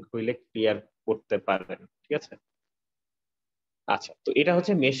করার হইলে ক্লিয়ার করতে পারবেন, ঠিক আছে। আচ্ছা, তো এটা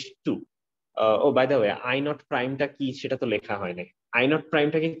হচ্ছে mesh 2। O by the way I0 প্রাইমটা কি সেটা তো লেখা হয় নাই। I0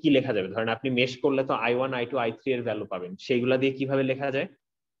 প্রাইমটাকে কি লেখা যাবে? ধরেন আপনি মেশ করলে তো I1 I2 I3 এর ভ্যালু পাবেন, সেইগুলা দিয়ে কিভাবে লেখা যায়?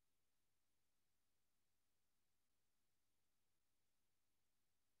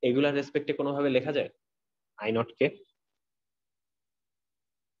 এগুলার রেসপেক্টে কোনোভাবে লেখা যায় I0 কে?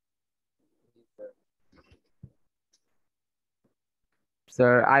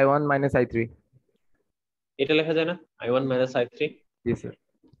 Sir I1 - I3। এটা লেখা যায় না I1 - I3? জি স্যার।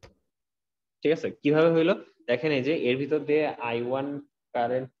 ঠিক আছে, কিভাবে হইলো দেখেন এই যে এর ভিতর দিয়ে I1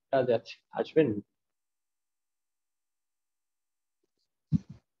 কারেন্টটা যাচ্ছে, আসবেন?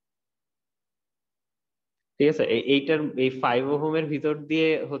 ঠিক আছে, এইটার এই 5 ওহমের ভিতর দিয়ে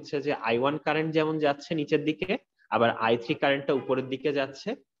হচ্ছে যে I1 কারেন্ট যেমন যাচ্ছে নিচের দিকে, আবার I3 কারেন্টটা উপরের দিকে যাচ্ছে।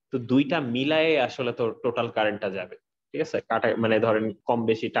 তো দুইটা মিলায়ে আসলে তো টোটাল কারেন্টটা যাবে। ঠিক আছে, কাটা মানে ধরেন কম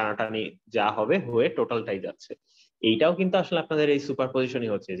বেশি টানাটানি যা হবে হয়ে টোটালটাই যাচ্ছে। এইটাও কিন্তু আসলে আপনাদের এই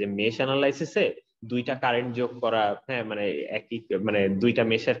সুপারপজিশনই হচ্ছে, যে মেশ অ্যানালাইসিসে দুইটা কারেন্ট যোগ করা, হ্যাঁ মানে একই মানে দুইটা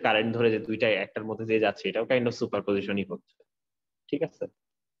মেশের কারেন্ট ধরে যে দুইটা একটার মধ্যে দিয়ে যাচ্ছে, এটাও কাইন্ড অফ সুপারপজিশনই হচ্ছে। ঠিক আছে,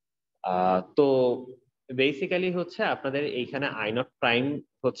 তো বেসিক্যালি হচ্ছে আপনাদের এইখানে I0 প্রাইম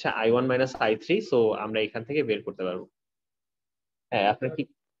হচ্ছে I1 মাইনাস I3, সো আমরা এখান থেকে বের করতে পারবো। হ্যাঁ আপনার কি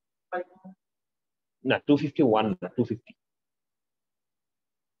না 251 না 250।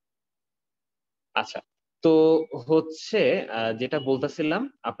 আচ্ছা, তো হচ্ছে যেটা বলতেছিলাম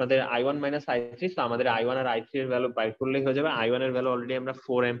আপনাদের I1 মাইনাস I3, তো আমাদের I1 আর I3 এর ভ্যালু বাইর করলেই হয়ে যাবে। I1 এর ভ্যালু অলরেডি আমরা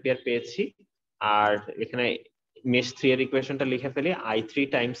 4 অ্যাম্পিয়ার পেয়েছি, আর এখানে মেশ 3 এর ইকুয়েশনটা লিখে ফেলি। I3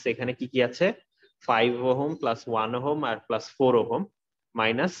 টাইমস এখানে কি কি আছে, 5 ওহম প্লাস 1 ওহম আর প্লাস 4 ওহম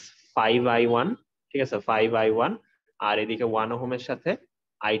মাইনাস 5I1। ঠিক আছে, 5I1, আর এদিকে 1 ওহমের সাথে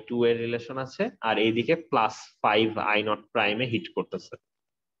I2 এর রিলেশন আছে, আর এইদিকে প্লাস 5I0 প্রাইমে হিট করতেছে,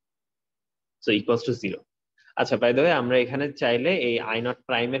 সো ইকুয়ালস টু 0। আচ্ছা, বাই দ্য ওয়ে আমরা এখানে চাইলে এই I0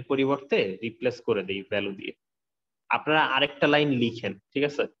 প্রাইমের পরিবর্তে রিপ্লেস করে দেই ভ্যালু দিয়ে। আপনারা আরেকটা লাইন লিখেন, ঠিক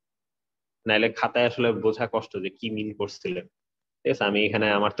আছে, নাইলে খাতায় আসলে বোঝা কষ্ট যে কি মিল করছিলেন। ঠিক আছে, আমি এখানে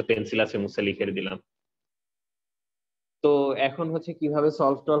আমার তো পেন্সিল আছে, মুছে লিখে দিলাম। তো এখন হচ্ছে কিভাবে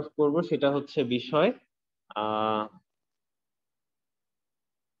সলভ টলভ করবো সেটা হচ্ছে বিষয়। আহ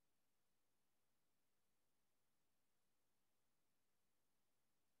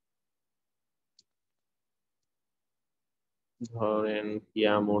ধরেন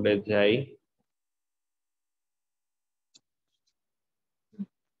কিয়া মোডে যাই।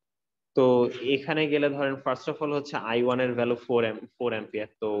 তো এখানে গেলে ধরেন ফার্স্ট অফ অল হচ্ছে I1 এর ভ্যালু 4 অ্যাম্পিয়ার,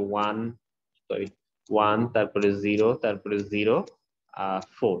 তো 1 তারপরে 0 তারপরে 0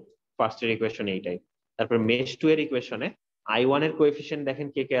 4। ফার্স্ট এর ইকুয়েশন এইটাই। তারপর মেশ 2 এর ইকুয়েশনে I1 এর কোএফিসিয়েন্ট দেখেন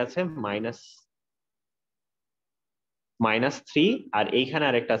কে কে আছে, -3, আর এইখানে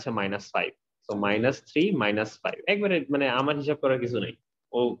আরেকটা আছে -5। তো -3 -5 একবারে মানে আমার হিসাব করার কিছু নাই,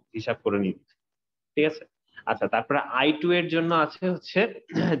 ও হিসাব করে নিবে। ঠিক আছে, আচ্ছা তারপরে I2 এর জন্য আছে হচ্ছে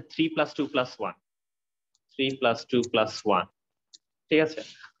 3 + 2 + 1, 3 + 2 + 1। ঠিক আছে,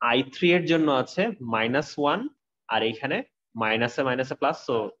 I3 এর জন্য আছে -1, আর এইখানে মাইনাসে মাইনাসে প্লাস,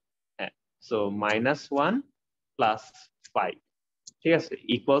 সো হ্যাঁ, সো -1 + 5। ঠিক আছে,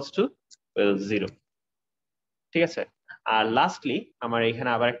 ইকুয়ালস টু 0। ঠিক আছে, আর লাস্টলি আমার এখানে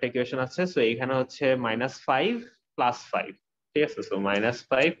আবার একটা ইকুয়েশন আছে, সো এখানে হচ্ছে -5 + 5। ঠিক আছে, সো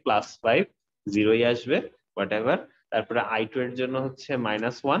 -5 + 5 0ই আসবে, হোয়াট এভার। তারপরে I2 এর জন্য হচ্ছে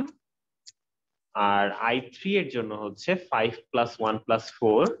 -1, আর I3 এর জন্য হচ্ছে 5 + 1 +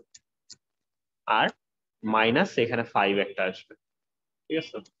 4, আর মাইনাস এখানে 5 একটা আসবে। ঠিক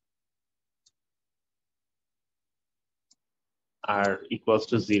আছে, আর ইকুয়ালস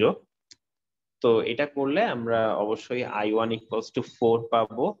টু 0। তো এটা করলে আমরা অবশ্যই I1 = 4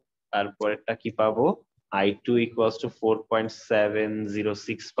 পাবো, তারপরেরটা কি পাবো, I2 =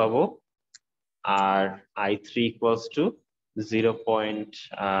 4.706 পাবো, আর I3 =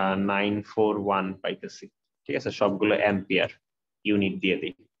 0.941 পাইতেছি। ঠিক আছে, সবগুলো অ্যাম্পিয়ার ইউনিট দিয়ে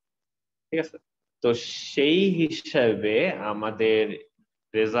দিই। ঠিক আছে, তো সেই হিসাবে আমাদের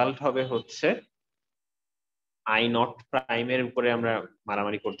রেজাল্ট হবে হচ্ছে I0 প্রাইমের উপরে আমরা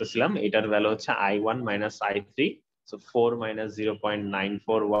মারামারি করতেছিলাম, এটার ভ্যালু হচ্ছে I1 - I3, সো 4 -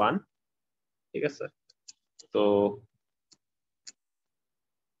 0.941। ঠিক আছে, তো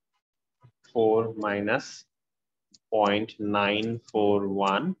 4 -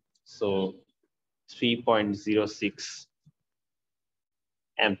 0.941, সো 3.06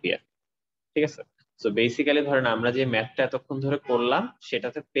 অ্যাম্পিয়ার। ঠিক আছে, সো বেসিক্যালি ধরেন আমরা যে ম্যাথটা এতক্ষণ ধরে করলাম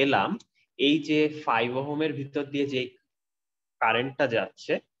সেটাতে পেলাম এই যে 5 ওহমের ভিতর দিয়ে যে কারেন্টটা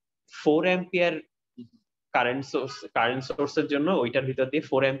যাচ্ছে 4 অ্যাম্পিয়ার কারেন্ট সোর্সের জন্য, ওইটার ভিতর দিয়ে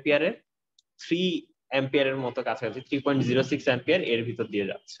 4 অ্যাম্পিয়ারের 3 অ্যাম্পিয়ারের মতো কাছাকাছি 3.06 অ্যাম্পিয়ার এর ভিতর দিয়ে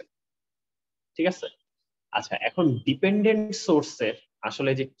যাচ্ছে। ঠিক আছে, আচ্ছা এখন ডিপেন্ডেন্ট সোর্সের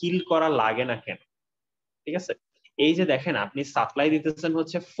আসলে যে কিল করা লাগে না কেন। ঠিক আছে, এই যে দেখেন আপনি সাপ্লাই দিতেছেন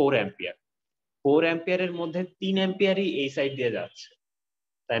হচ্ছে 4 অ্যাম্পিয়ার, 4 অ্যাম্পিয়ারের মধ্যে 3 অ্যাম্পিয়ারই এই সাইড দিয়ে যাচ্ছে,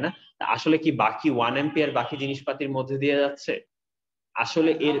 তাই না? আসলে কি বাকি 1 অ্যাম্পিয়ার বাকি জিনিসপাতির মধ্যে দিয়ে যাচ্ছে?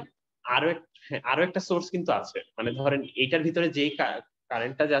 আসলে এর আরো একটা সোর্স কিন্তু আছে, মানে ধরেন এইটার ভিতরে যেই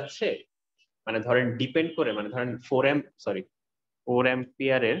কারেন্টটা যাচ্ছে, মানে ধরেন ডিপেন্ড করে, মানে ধরেন 4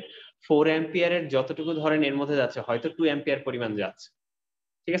 অ্যাম্পিয়ারের 4 অ্যাম্পিয়ারের যতটুকু ধরেন এর মধ্যে যাচ্ছে হয়তো 2 অ্যাম্পিয়ার পরিমাণ যাচ্ছে,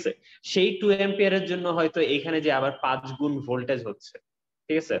 ঠিক আছে? সেই 2 অ্যাম্পিয়ারের জন্য হয়তো এখানে যে আবার 5 গুণ ভোল্টেজ হচ্ছে,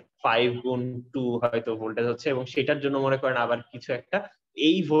 ঠিক আছে, 5 গুণ 2 হয়তো ভোল্টেজ হচ্ছে, এবং সেটার জন্য মনে করেন আবার কিছু একটা,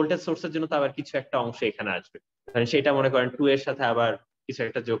 এই ভোল্টেজ সোর্সের জন্য তো আবার কিছু একটা অংশ এখানে আসবে, মানে সেটা মনে করেন 2 এর সাথে আবার কিছু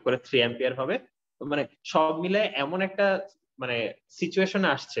একটা যোগ করে 3 অ্যাম্পিয়ার হবে। মানে সব মিলে এমন একটা মানে সিচুয়েশনে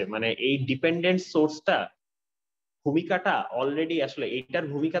আসছে, মানে এই ডিপেন্ডেন্ট সোর্সটা ভূমিকাটা অলরেডি আসলে এইটার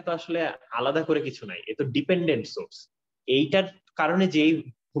ভূমিকা তো আসলে আলাদা করে কিছু নাই, এ তো ডিপেন্ডেন্ট সোর্স। এইটার কারণে যেই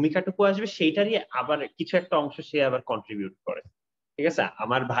ভূমিকাটুকু আসবে সেইটারই আবার কিছু একটা অংশ সে আবার কন্ট্রিবিউট করে, ঠিক আছে?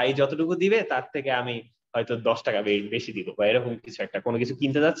 আমার ভাই যতটুকু দিবে তার থেকে আমি হয়তো 10 টাকা বেশি দিব, বা এরকম কিছু একটা, কোনো কিছু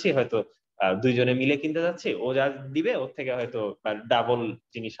কিনতে যাচ্ছি হয়তো দুইজনে মিলে কিনতে যাচ্ছি, ও যা দিবে ওর থেকে হয়তো ডাবল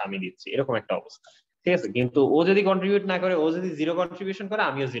জিনিস আমি দিচ্ছি, এরকম একটা অবস্থা, ঠিক আছে? কিন্তু ও যদি কন্ট্রিবিউট না করে, ও যদি জিরো কন্ট্রিবিউশন করে,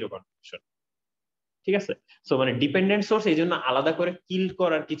 আমিও জিরো কন্ট্রিবিউশন, ঠিক আছে? সো মানে ডিপেন্ডেন্ট সোর্স এই জন্য আলাদা করে কিল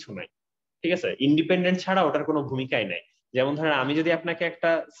করার কিছু নাই, ঠিক আছে? ইন্ডিপেন্ডেন্ট ছাড়া ওটার কোনো ভূমিকাই নাই। যেমন ধরেন আমি যদি আপনাকে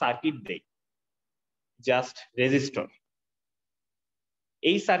একটা সার্কিট দেই, জাস্ট রেজিস্টর,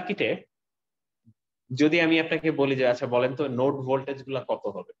 এই সার্কিটে যদি আমি আপনাকে বলি যে আচ্ছা বলেন তো নোড ভোল্টেজ গুলা কত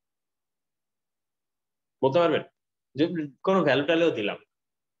হবে, বলতে পারবেন? যে কোনো ভ্যালু টালেও দিলাম,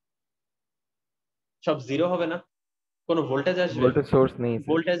 সব জিরো হবে না, কোনো ভোল্টেজ আসবে? ভোল্টেজ সোর্স নেই স্যার।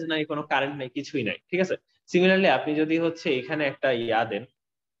 ভোল্টেজ নাই, কোনো কারেন্ট নাই, কিছুই নাই, ঠিক আছে? সিমিলারলি আপনি যদি হচ্ছে এখানে একটা ইয়া দেন,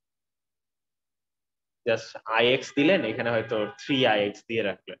 জাস্ট আইএক্স দিলেন, এখানে হয়তো 3ix দিয়ে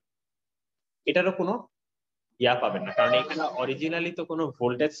রাখলেন, এটারও কোনো ইয়া পাবেন না, কারণ এখানে অরিজিনালি তো কোনো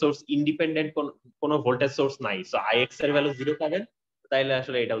ভোল্টেজ সোর্স ইন্ডিপেন্ডেন্ট কোনো ভোল্টেজ সোর্স নাই। সো আইএক্স এর ভ্যালু জিরো পাবেন, তাইলে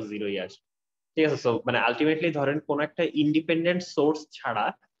আসলে এটাও জিরোই আসবে, ঠিক আছে? সো মানে আলটিমেটলি ধরেন কোন একটা ইন্ডিপেন্ডেন্ট সোর্স ছাড়া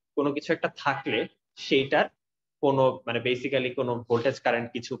কোনো কিছু একটা থাকলে সেইটার কোনো মানে বেসিক্যালি কোনো ভোল্টেজ কারেন্ট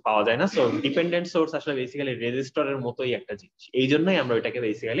কিছু পাওয়া যায় না। সো ডিপেন্ডেন্ট সোর্স আসলে বেসিক্যালি রেজিস্টরের মতোই একটা জিনিস, এই জন্যই আমরা ওইটাকে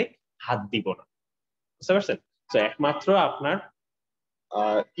বেসিক্যালি হাত দিব না, বুঝতে পারছেন? তো একমাত্র আপনার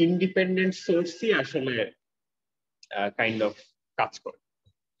ইন্ডিপেন্ডেন্ট সোর্সই আসলে কাইন্ড অফ কাজ করে,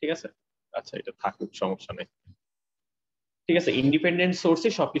 ঠিক আছে? আচ্ছা এটা থাকুক, সমস্যা নেই, ঠিক আছে? ইন্ডিপেন্ডেন্ট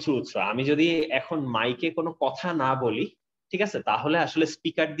সোর্সই সবকিছুর উৎস। আমি যদি এখন মাইকে কোনো কথা না বলি, ঠিক আছে, তাহলে আসলে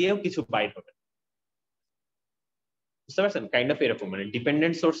স্পিকার দিয়েও কিছু বাইর হবে, বুঝতে পারছেন? কাইন্ড অফ এরকম, মানে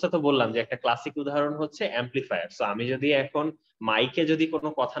ডিপেন্ডেন্ট সোর্সটা তো বললাম যে একটা ক্লাসিক উদাহরণ হচ্ছে অ্যাম্পলিফায়ার। সো আমি যদি এখন মাইকে যদি কোনো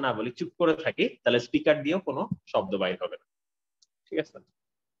কথা না বলি, চুপ করে থাকি, তাহলে স্পিকার দিয়েও কোনো শব্দ বাইর হবে না, ঠিক আছে?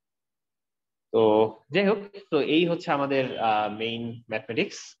 তো যাই হোক, তো এই হচ্ছে আমাদের মেইন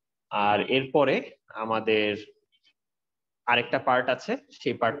ম্যাথমেটিক্স। আর এরপরে আমাদের আরেকটা পার্ট আছে,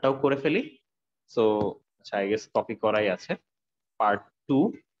 সেই পার্টটাও করে ফেলি। সো আচ্ছা আই গেস কপি করাই আছে, পার্ট 2।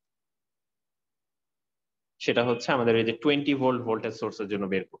 সেটা হচ্ছে আমাদের এই যে 20 ভোল্ট ভোল্টেজ সোর্সের জন্য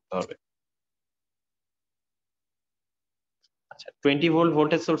বের করতে হবে। আচ্ছা 20 ভোল্ট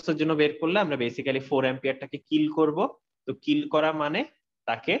ভোল্টেজ সোর্সের জন্য বের করলে আমরা বেসিক্যালি 4 অ্যাম্পিয়ারটাকে কিল করব। তো কিল করা মানে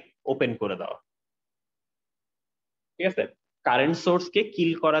তাকে ওপেন করে দেওয়া, ঠিক আছে? কারেন্ট সোর্সকে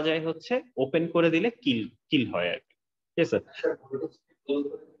কিল করা যায় হচ্ছে ওপেন করে দিলে কিল কিল হয় আর কি, ঠিক আছে?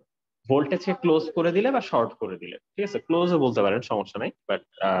 ভোল্টেজকে ক্লোজ করে দিলে বা শর্ট করে দিলে, ঠিক আছে? ক্লোজও বলতে পারেন, সমস্যা নাই, বাট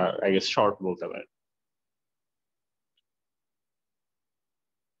আই গেস শর্ট বলতে পারেন।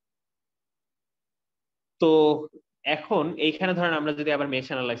 তো এখন এইখানে ধরেন আমরা যদি আবার মেশ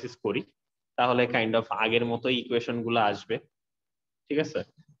অ্যানালাইসিস করি, তাহলে কাইন্ড অফ আগের মতো ইকুয়েশন গুলো আসবে, ঠিক আছে?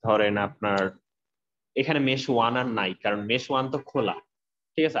 ধরেন আপনার এখানে মেশ 1 আর নাই, কারণ মেশ 1 তো খোলা,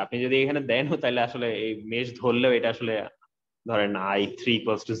 ঠিক আছে? আপনি যদি এখানে দেন তাহলে আসলে এই মেশ ধরলেও এটা আসলে ধরেন i3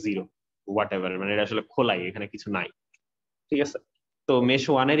 = 0 হোয়াট এভার, মানে এটা আসলে খোলাই, এখানে কিছু নাই, ঠিক আছে? তো মেশ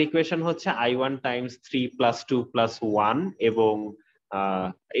 1 এর ইকুয়েশন হচ্ছে i1 টাইমস 3 + 2 + 1, এবং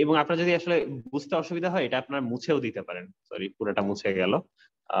এবং আপনার যদি আসলে বুঝতে অসুবিধা হয় এটা আপনার মুছেও দিতে পারেন, সরি পুরোটা মুছে গেল।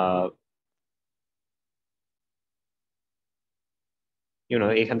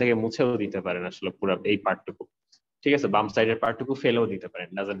 এখান থেকে মুছেও দিতে পারেন আসলে পুরো এই পার্টটুকু, ঠিক আছে? বাম সাইডের পার্টটুকু ফেলেও দিতে পারেন,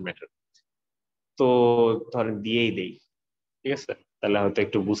 ডাজন্ট ম্যাটার। তো ধরেন দিয়েই দেই, ঠিক আছে? তাহলে হয়তো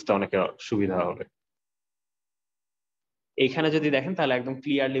একটু বুঝতে অনেকে সুবিধা হবে। এইখানে যদি দেখেন তাহলে একদম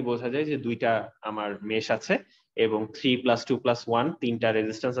ক্লিয়ারলি বোঝা যায় যে দুইটা আমার মেশ আছে, এবং 3 + 2 + 1 তিনটা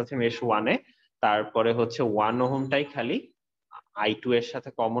রেজিস্ট্যান্স আছে মেশ 1 এ। তারপরে হচ্ছে 1 ওহমটাই খালি i2 এর সাথে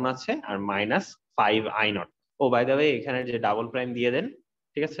কমন আছে, আর -5i0। O by the way এখানে যে ডাবল প্রাইম দিয়ে দেন,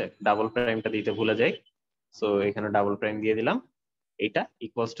 ঠিক আছে? ডাবল প্রাইমটা দিতে ভুলে যাই, সো এখানে ডাবল প্রাইম দিয়ে দিলাম, এটা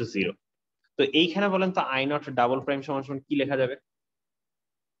 = 0। তো এইখানে বলেন তো i0 ডাবল প্রাইম সমান সমান কি লেখা যাবে?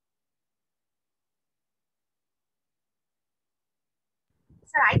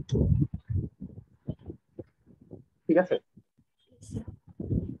 Sir I2। ঠিক আছে,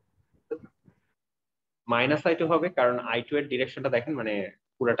 -i2 হবে, কারণ i2 এর ডিরেকশনটা দেখেন, মানে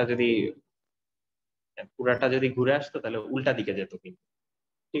পুরাটা যদি ঘুরে আসতো তাহলে উল্টা দিকে যেত কিন্তু,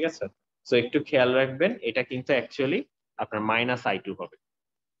 ঠিক আছে? তো একটু খেয়াল রাখবেন, এটা কিন্তু অ্যাকচুয়ালি আপনার -I2 হবে,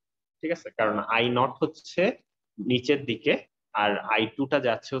 ঠিক আছে? কারণ I0 হচ্ছে নিচের দিকে আর I2টা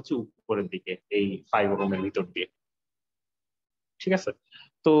যাচ্ছে হচ্ছে উপরের দিকে এই 5 ওহমের ভিতর দিয়ে, ঠিক আছে?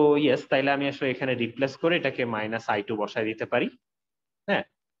 তো ইয়েস, তাইলে আমি আসলে এখানে রিপ্লেস করে এটাকে -I2 বসায় দিতে পারি। হ্যাঁ,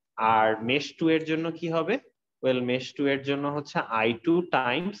 আর মেশ 2 এর জন্য কি হবে? ওয়েল, মেশ 2 এর জন্য হচ্ছে I2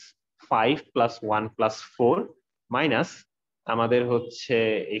 টাইমস 5 + 1 + 4 মাইনাস আমাদের হচ্ছে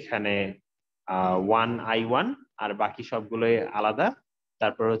এখানে 1I1 আর বাকি সবগুলোই আলাদা,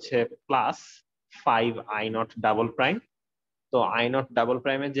 তারপর হচ্ছে প্লাস 5I0 ডাবল প্রাইম। তো I0 ডাবল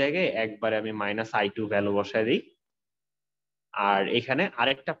প্রাইমের জায়গায় একবারে আমি -I2 ভ্যালু বসায় দিই। আর এখানে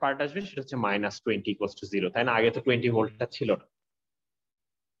আরেকটা পার্ট আসবে, সেটা হচ্ছে -20 = 0, তাই না? আগে তো 20 ভোল্টটা ছিল না,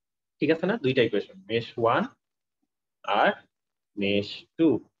 ঠিক আছে না? দুইটা ইকুয়েশন, মেশ 1 আর মেশ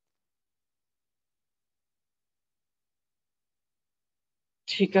 2।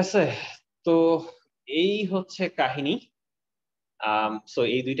 ঠিক আছে, তো এই হচ্ছে কাহিনী। সো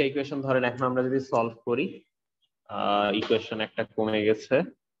এই দুইটা ইকুয়েশন ধরেন এখন আমরা যদি সলভ করি, ইকুয়েশন একটা কমে গেছে,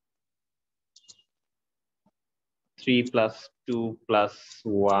 3 + 2 +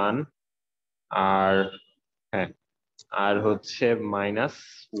 1 আর হ্যাঁ আর হচ্ছে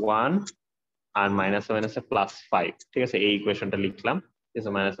 -1 আর মাইনাসে +5, ঠিক আছে? এই ইকুয়েশনটা লিখলাম, ঠিক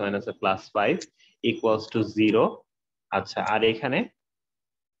আছে? মাইনাসে +5 = 0। আচ্ছা, আর এখানে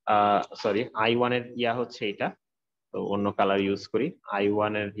সরি, I1 এর ইয়া হচ্ছে এটা, তো অন্য কালার ইউজ করি।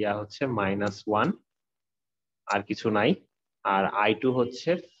 I1 এর ইয়া হচ্ছে -1, আর কিছু নাই। আর I2 হচ্ছে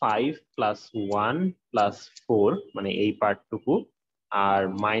 5 + 1 + 4, মানে এই পার্টটুকু, আর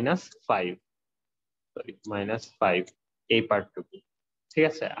 -5, সরি -5 এই পার্টটুকু, ঠিক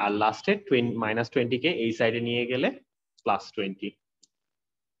আছে? আর লাস্টে -20 কে এই সাইডে নিয়ে গেলে +20,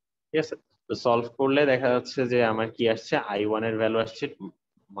 ঠিক আছে? তো সলভ করলে দেখা যাচ্ছে যে আমার কি আসছে, I1 এর ভ্যালু আসছে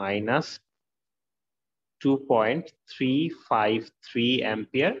 -2.353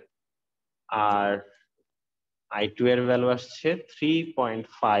 অ্যাম্পিয়ার, আর I2 এর ভ্যালু আসছে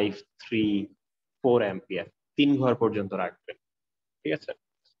 3.534 অ্যাম্পিয়ার। 3 ঘর পর্যন্ত রাখবেন, ঠিক আছে?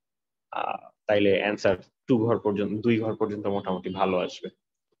 তাইলে অ্যান্সার 2 ঘর পর্যন্ত মোটামুটি ভালো আসবে।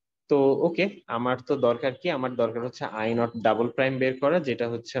 তো ওকে, আমার তো দরকার কি, আমার দরকার হচ্ছে I0 ডাবল প্রাইম বের করা, যেটা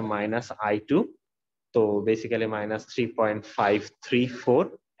হচ্ছে -I2, তো বেসিক্যালি -3.534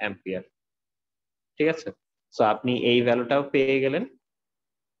 অ্যাম্পিয়ার, ঠিক আছে? তো আপনি এই ভ্যালুটাও পেয়ে গেলেন,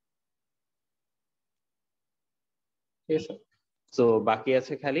 ঠিক আছে? তো বাকি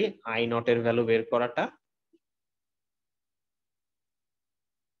আছে খালি I0 এর ভ্যালু বের করাটা,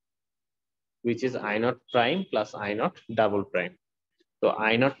 which is I0 prime plus I0 double prime. তো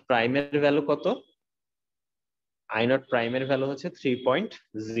I0 প্রাইমের ভ্যালু কত? I0 প্রাইমের ভ্যালু হচ্ছে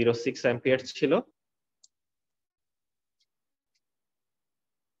 3.06 অ্যাম্পিয়ার ছিল,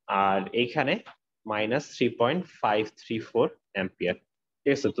 আর এইখানে -3.534 অ্যাম্পিয়ার,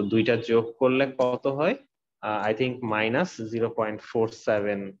 ঠিক আছে? তো দুইটা যোগ করলে কত হয়? আই থিঙ্ক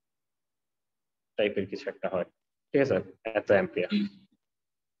 -0.47 টাইপের কিছু একটা হয়, ঠিক আছে? এত অ্যাম্পিয়ার,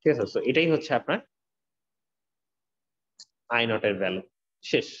 ঠিক আছে? তো এটাই হচ্ছে আপনার I0 এর ভ্যালু,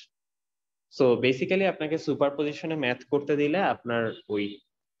 শেষ। সো বেসিক্যালি আপনাকে সুপারপজিশনে ম্যাথ করতে দিলে আপনার ওই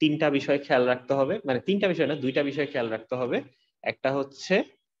তিনটা বিষয় খেয়াল রাখতে হবে, মানে তিনটা বিষয় না, দুইটা বিষয় খেয়াল রাখতে হবে। একটা হচ্ছে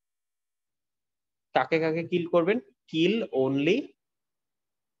কাকে কাকে কিল করবেন, কিল অনলি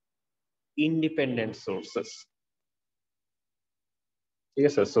ইন্ডিপেন্ডেন্ট সোর্সেস, ঠিক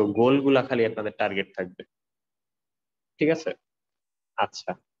আছে? সো গোলগুলা খালি আপনাদের টার্গেট থাকবে, ঠিক আছে?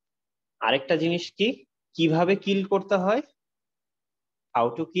 আচ্ছা, আরেকটা জিনিস কি, কিভাবে কিল করতে হয়, হাউ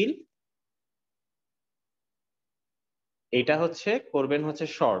টু কিল, এটা হচ্ছে করবেন হচ্ছে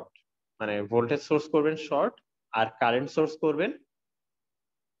শর্ট, মানে ভোল্টেজ সোর্স করবেন শর্ট আর কারেন্ট সোর্স করবেন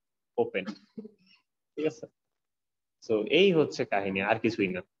ওপেন, ঠিক আছে? তো এই হচ্ছে কাহিনী, আর কিছুই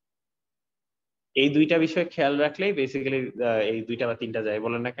না। এই দুইটা বিষয় খেয়াল রাখলেই বেসিক্যালি, এই দুইটা বা তিনটা যাই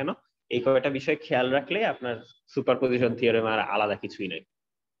বলেন না কেন, এই কয়টা বিষয় খেয়াল রাখলেই আপনার সুপারপজিশন থিওরেম আর আলাদা কিছুই নাই,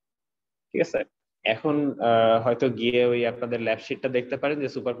 ঠিক আছে? এখন হয়তো গিয়ে ওই আপনাদের ল্যাব শিটটা দেখতে পারেন যে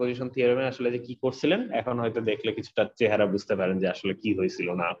সুপারপজিশন থিওরেমে আসলে যে কি করছিলেন, এখন হয়তো দেখলে কিছুটা চেহারা বুঝতে পারেন যে আসলে কি হয়েছিল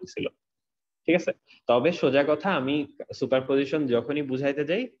না হয়েছিল, ঠিক আছে? তবে সোজা কথা, আমি সুপারপজিশন যখনই বুঝাইতে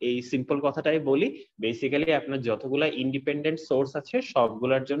যাই এই সিম্পল কথাটাই বলি, বেসিক্যালি আপনার যতগুলা ইন্ডিপেন্ডেন্ট সোর্স আছে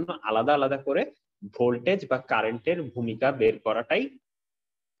সবগুলোর জন্য আলাদা আলাদা করে ভোল্টেজ বা কারেন্টের ভূমিকা বের করাটাই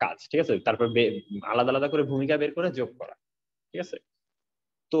কাজ, ঠিক আছে? তারপর আলাদা আলাদা করে ভূমিকা বের করে যোগ করা, ঠিক আছে?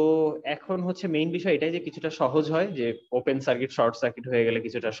 তো এখন হচ্ছে মেইন বিষয় এটাই যে কিছুটা সহজ হয়, যে ওপেন সার্কিট শর্ট সার্কিট হয়ে গেলে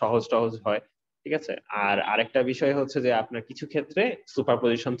কিছুটা সহজ হয়, ঠিক আছে। আর আরেকটা বিষয় হচ্ছে যে আপনার কিছু ক্ষেত্রে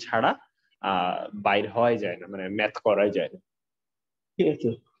সুপারপজিশন ছাড়া বাইর হওয়াই যায় না, মানে ম্যাথ করাই যায় না। ঠিক আছে,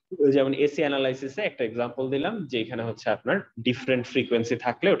 যেমন এসি অ্যানালাইসিসে একটা এক্সাম্পল দিলাম যে এখানে হচ্ছে আপনার ডিফারেন্ট ফ্রিকোয়েন্সি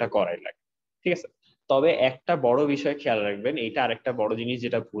থাকলে ওটা করাই লাগে। ঠিক আছে, তবে একটা বড় বিষয় খেয়াল রাখবেন, এইটা আরেকটা বড় জিনিস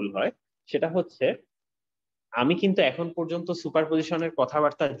যেটা ভুল হয় সেটা হচ্ছে আমি কিন্তু এখন পর্যন্ত সুপারপজিশনের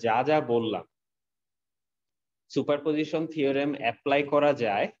কথাবার্তা যা যা বললাম, সুপারপজিশন থিওরেম অ্যাপ্লাই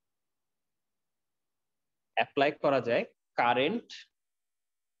করা যায় current,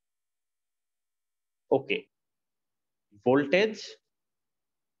 okay, voltage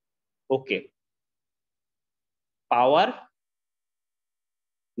okay, power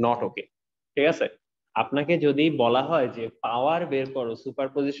not okay. ঠিক আছে, আপনাকে যদি বলা হয় যে পাওয়ার বের করো,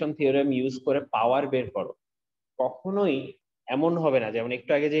 সুপারপজিশন থিওরেম ইউজ করে পাওয়ার বের করো, কখনোই এমন হবে না যেমন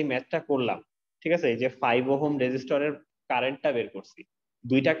একটু আগে যে ম্যাথটা করলাম, ঠিক আছে, এই যে 5 ওহম রেজিস্টরের কারেন্টটা বের করছি,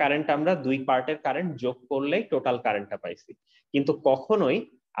 দুইটা কারেন্ট আমরা দুই পার্টের কারেন্ট যোগ করলেই টোটাল কারেন্টটা পাইছি। কিন্তু কখনোই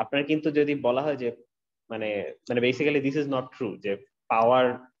আপনার কিন্তু যদি বলা হয় যে মানে মানে basically this is not true যে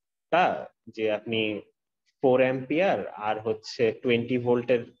পাওয়ারটা যে আপনি 4 অ্যাম্পিয়ার আর হচ্ছে 20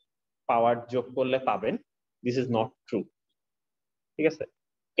 ভোল্টের পাওয়ার যোগ করলে পাবেন, দিস ইজ নট ট্রু। ঠিক আছে,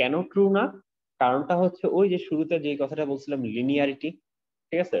 কেন ট্রু না? কারণটা হচ্ছে ওই যে শুরুতে যে কথাটা বলছিলাম, লিনিয়ারিটি।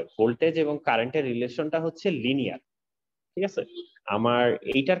 ঠিক আছে, ভোল্টেজ এবং কারেন্টের রিলেশনটা হচ্ছে লিনিয়ার। ঠিক আছে, আমার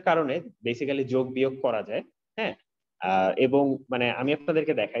এইটার কারণে বেসিক্যালি যোগ বিয়োগ করা যায়। হ্যাঁ, এবং মানে আমি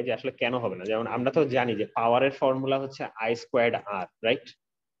আপনাদেরকে দেখাই যে আসলে কেন হবে না। যেমন আমরা তো জানি যে পাওয়ারের ফর্মুলা হচ্ছে I²R, রাইট?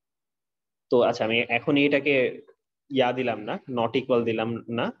 তো আচ্ছা, আমি এখনই এটাকে দিলাম না, নট ইকুয়াল দিলাম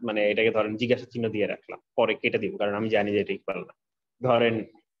না, মানে এটাকে ধরেন জিজ্ঞাসা চিহ্ন দিয়ে রাখলাম, পরে কেটে দিব কারণ আমি জানি যে এটা ইকুয়াল না। ধরেন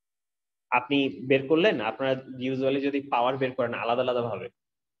আপনি বের করলেন, আপনারা ইউজুয়ালি যদি পাওয়ার বের করেন আলাদা আলাদা ভাবে,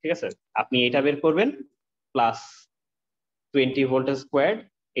 ঠিক আছে, আপনি এটা বের করবেন প্লাস 20 ভোল্ট স্কোয়ার,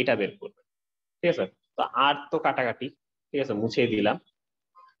 এটা বের করবেন। ঠিক আছে, তো আর তো কাটাকাটি, ঠিক আছে, মুছে দিলাম।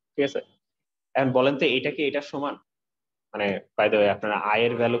 ঠিক আছে, এখন বলেন তো এটা কি এটার সমান? মানে বাই দ্য ওয়ে আপনার আই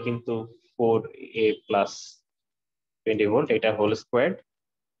এর ভ্যালু কিন্তু 4a প্লাস 20 ভোল্ট, এটা হোল স্কোয়ার।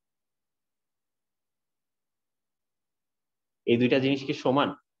 এই দুইটা জিনিস কি সমান?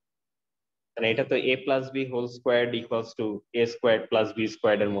 মানে এটা তো a plus B whole square equals to a square plus B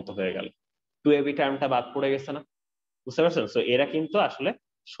square এর মতো হয়ে গেল, 2ab টার্মটা বাদ পড়ে গেছে না? বুঝতে পারছেন? তো এরা কিন্তু আসলে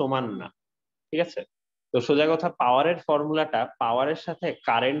সমান না। ঠিক আছে, তো সোজা কথা, পাওয়ারের ফর্মুলাটা, পাওয়ারের সাথে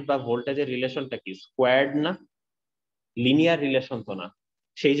কারেন্ট বা ভোল্টেজের রিলেশনটা কি স্কোয়ার্ড না? লিনিয়ার রিলেশন তো না।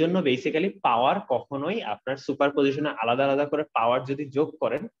 সেই জন্য বেসিক্যালি পাওয়ার কখনোই আপনার সুপার পজিশনে আলাদা আলাদা করে পাওয়ার যদি যোগ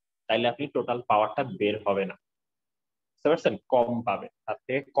করেন তাহলে আপনি টোটাল পাওয়ারটা বের হবে না। বুঝতে পারছেন? কম পাবেন, তার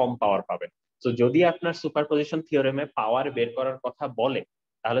থেকে কম পাওয়ার পাবেন। তো যদি আপনার সুপার পজিশন থিওরেমে পাওয়ার বের করার কথা বলে,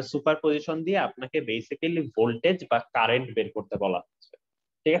 তাহলে সুপার পজিশন দিয়ে আপনাকে বেসিক্যালি ভোল্টেজ বা কারেন্ট বের করতে বলা হচ্ছে।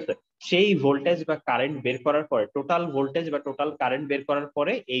 ঠিক আছে, সেই ভোল্টেজ বা কারেন্ট বের করার পরে, টোটাল ভোল্টেজ বা টোটাল কারেন্ট বের করার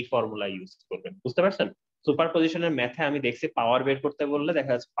পরে এই ফর্মুলা ইউজ করবেন। বুঝতে পারছেন? সুপার পজিশনের ম্যাথে আমি দেখছি পাওয়ার বের করতে বললে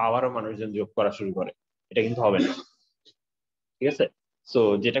দেখা যাচ্ছে পাওয়ারও মানুষজন যোগ করা শুরু করে, এটা কিন্তু হবে না। ঠিক আছে, সো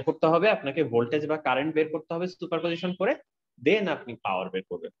যেটা করতে হবে আপনাকে ভোল্টেজ বা কারেন্ট বের করতে হবে সুপার পজিশন করে, দেন আপনি পাওয়ার বের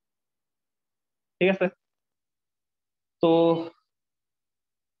করবেন। ঠিক আছে, তো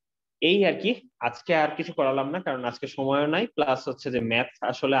এই আর কি, আজকে আর কিছু করালাম না কারণ আজকে সময়ও নাই, প্লাস হচ্ছে যে ম্যাথ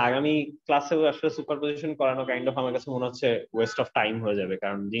আসলে আগামী ক্লাসেও আসলে সুপারপজিশন করানো কাইন্ড অফ আমার কাছে মনে হচ্ছে ওয়েস্ট অফ টাইম হয়ে যাবে,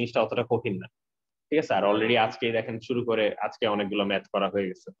 কারণ জিনিসটা অতটা কঠিন না। ঠিক আছে, আর অলরেডি আজকেই দেখেন শুরু করে আজকে অনেকগুলো ম্যাথ করা হয়ে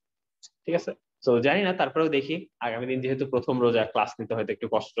গেছে। ঠিক আছে, তো জানি না, তারপরেও দেখি আগামী দিন যেহেতু প্রথম রোজা, ক্লাস নিতে হয়তো একটু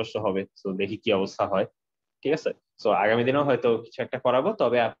কষ্ট হবে, তো দেখি কি অবস্থা হয়। ঠিক আছে, তো আগামী দিনেও হয়তো কিছু একটা করাবো,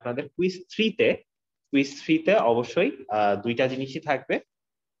 তবে আপনাদের কুইজ থ্রিতে অবশ্যই দুইটা জিনিসই থাকবে।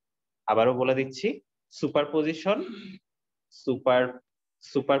 আবারও বলে দিচ্ছি, সুপারপজিশন, সুপার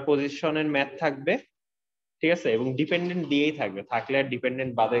সুপারপজিশনের ম্যাথ থাকবে। ঠিক আছে, এবং ডিপেন্ডেন্ট দিয়েই থাকবে, থাকলে আর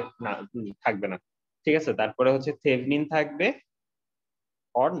ডিপেন্ডেন্ট বাদে না থাকবে না। ঠিক আছে, তারপরে হচ্ছে থেভনিন থাকবে,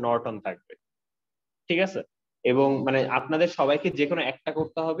 অর নর্টন থাকবে। ঠিক আছে, এবং মানে আপনাদের সবাইকে যে কোনো একটা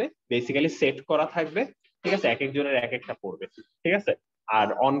করতে হবে, বেসিক্যালি সেট করা থাকবে। ঠিক আছে, এক একজনের এক একটা পড়বে। ঠিক আছে, আর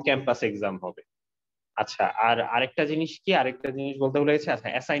অন ক্যাম্পাস এক্সাম হবে। আচ্ছা, আর আরেকটা জিনিস বলতে ভুলে গেছি, আচ্ছা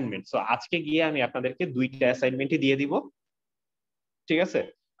অ্যাসাইনমেন্ট। তো আজকে গিয়ে আমি আপনাদেরকে দুইটা অ্যাসাইনমেন্টই দিয়ে দিব। ঠিক আছে,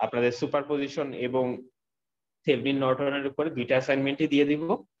 আপনাদের সুপারপজিশন এবং থেভনিন নর্টনের উপরে দুইটা অ্যাসাইনমেন্টই দিয়ে দিব।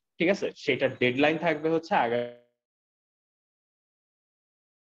 ঠিক আছে, সেটার ডেডলাইন থাকবে হচ্ছে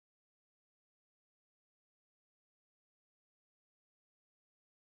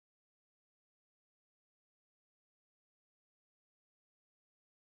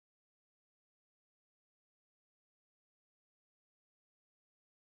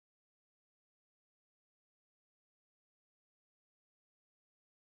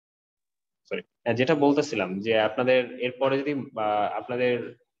সরি, যেটা বলতেছিলাম যে আপনাদের এরপরে যদি আপনাদের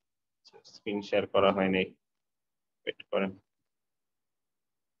স্ক্রিন শেয়ার করা হয়নি, ওয়েট করেন,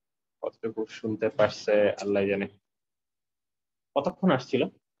 কতটুকু শুনতে পারছে আল্লাহ জানে। কতক্ষণ আসছিল,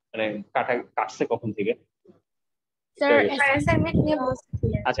 মানে কাটছে কখন থেকে? স্যার অ্যাসাইনমেন্ট নিয়ে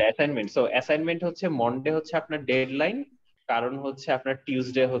বলছিলেন। আচ্ছা, অ্যাসাইনমেন্ট। সো অ্যাসাইনমেন্ট হচ্ছে মন্ডে হচ্ছে আপনার ডেডলাইন, কারণ হচ্ছে আপনার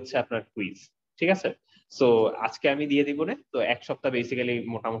টিউসডে হচ্ছে আপনার কুইজ, ঠিক আছে? সো আজকে আমি দিয়ে দিব না, তো এক সপ্তাহ বেসিক্যালি,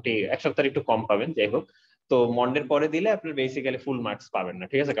 মোটামুটি এক সপ্তাহ একটু কম পাবেন, যাই হোক। তো মন্ডের পরে দিলে আপনার বেসিক্যালি ফুল মার্কস পাবেন না,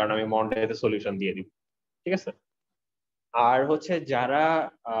 ঠিক আছে, কারণ আমি মন্ডেতে সলিউশন দিয়ে দিব, ঠিক আছে? আর হচ্ছে যারা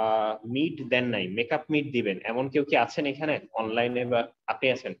মিট দেন নাই, মেকআপ মিট দিবেন, এমন কেউ কি আছেন এখানে অনলাইনে, বা আপনি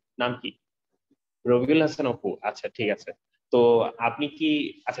আছেন? নাম কি? রবিউল হাসান অপু, আচ্ছা ঠিক আছে। তো আপনি কি,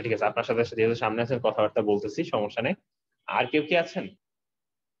 আচ্ছা ঠিক আছে, আপনার সাথে যেহেতু সামনে আছেন কথাবার্তা বলতেছি, সমস্যা নেই। আর কেউ কি আছেন?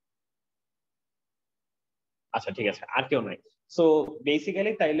 আচ্ছা ঠিক আছে, আর কেউ নাই। সো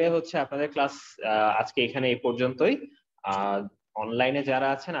বেসিক্যালি তাইলে হচ্ছে আপনাদের ক্লাস আজকে এখানে এই পর্যন্তই। অনলাইনে যারা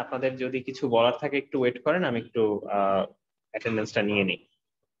আছেন, আপনাদের যদি কিছু বলার থাকে একটু ওয়েট করেন, আমি একটু অ্যাটেন্ডেন্সটা নিয়ে নিই,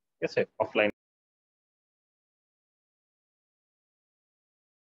 ঠিক আছে, অফলাইন।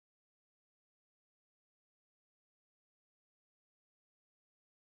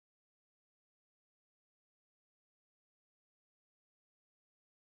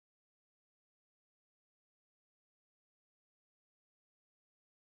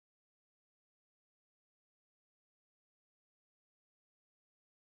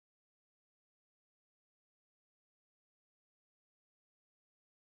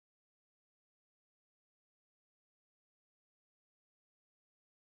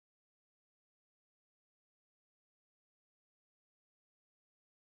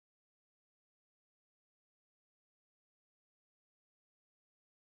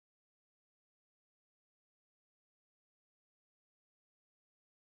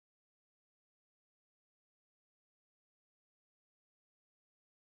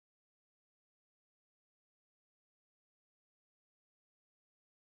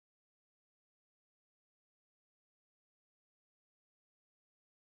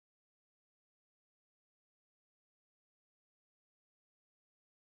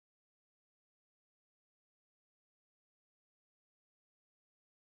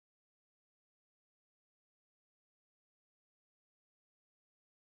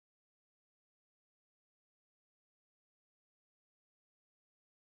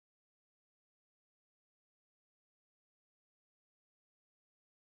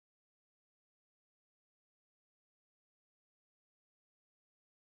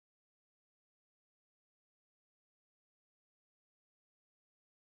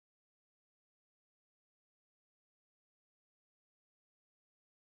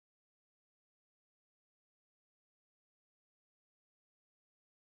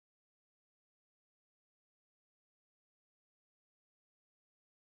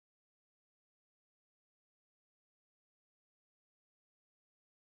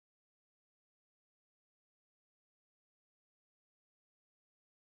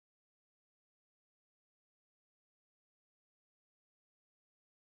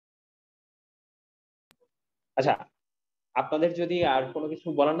 আচ্ছা, আপনাদের যদি আর কোনো কিছু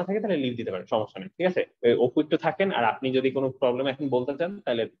বলার না থাকে তাহলে লিভ দিতে পারেন, সমস্যা নেই, ঠিক আছে? অপু একটু থাকেন, আর আপনি যদি কোনো প্রবলেম এখন বলতে চান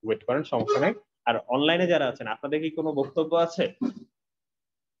তাহলে ওয়েট করেন, সমস্যা নেই। আর অনলাইনে যারা আছেন, আপনাদের কি কোনো বক্তব্য আছে?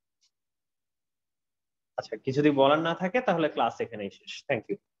 আচ্ছা, কিছু যদি বলার না থাকে তাহলে ক্লাস এখানেই শেষ। Thank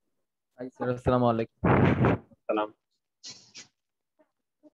you. স্যার, আসসালামু আলাইকুম।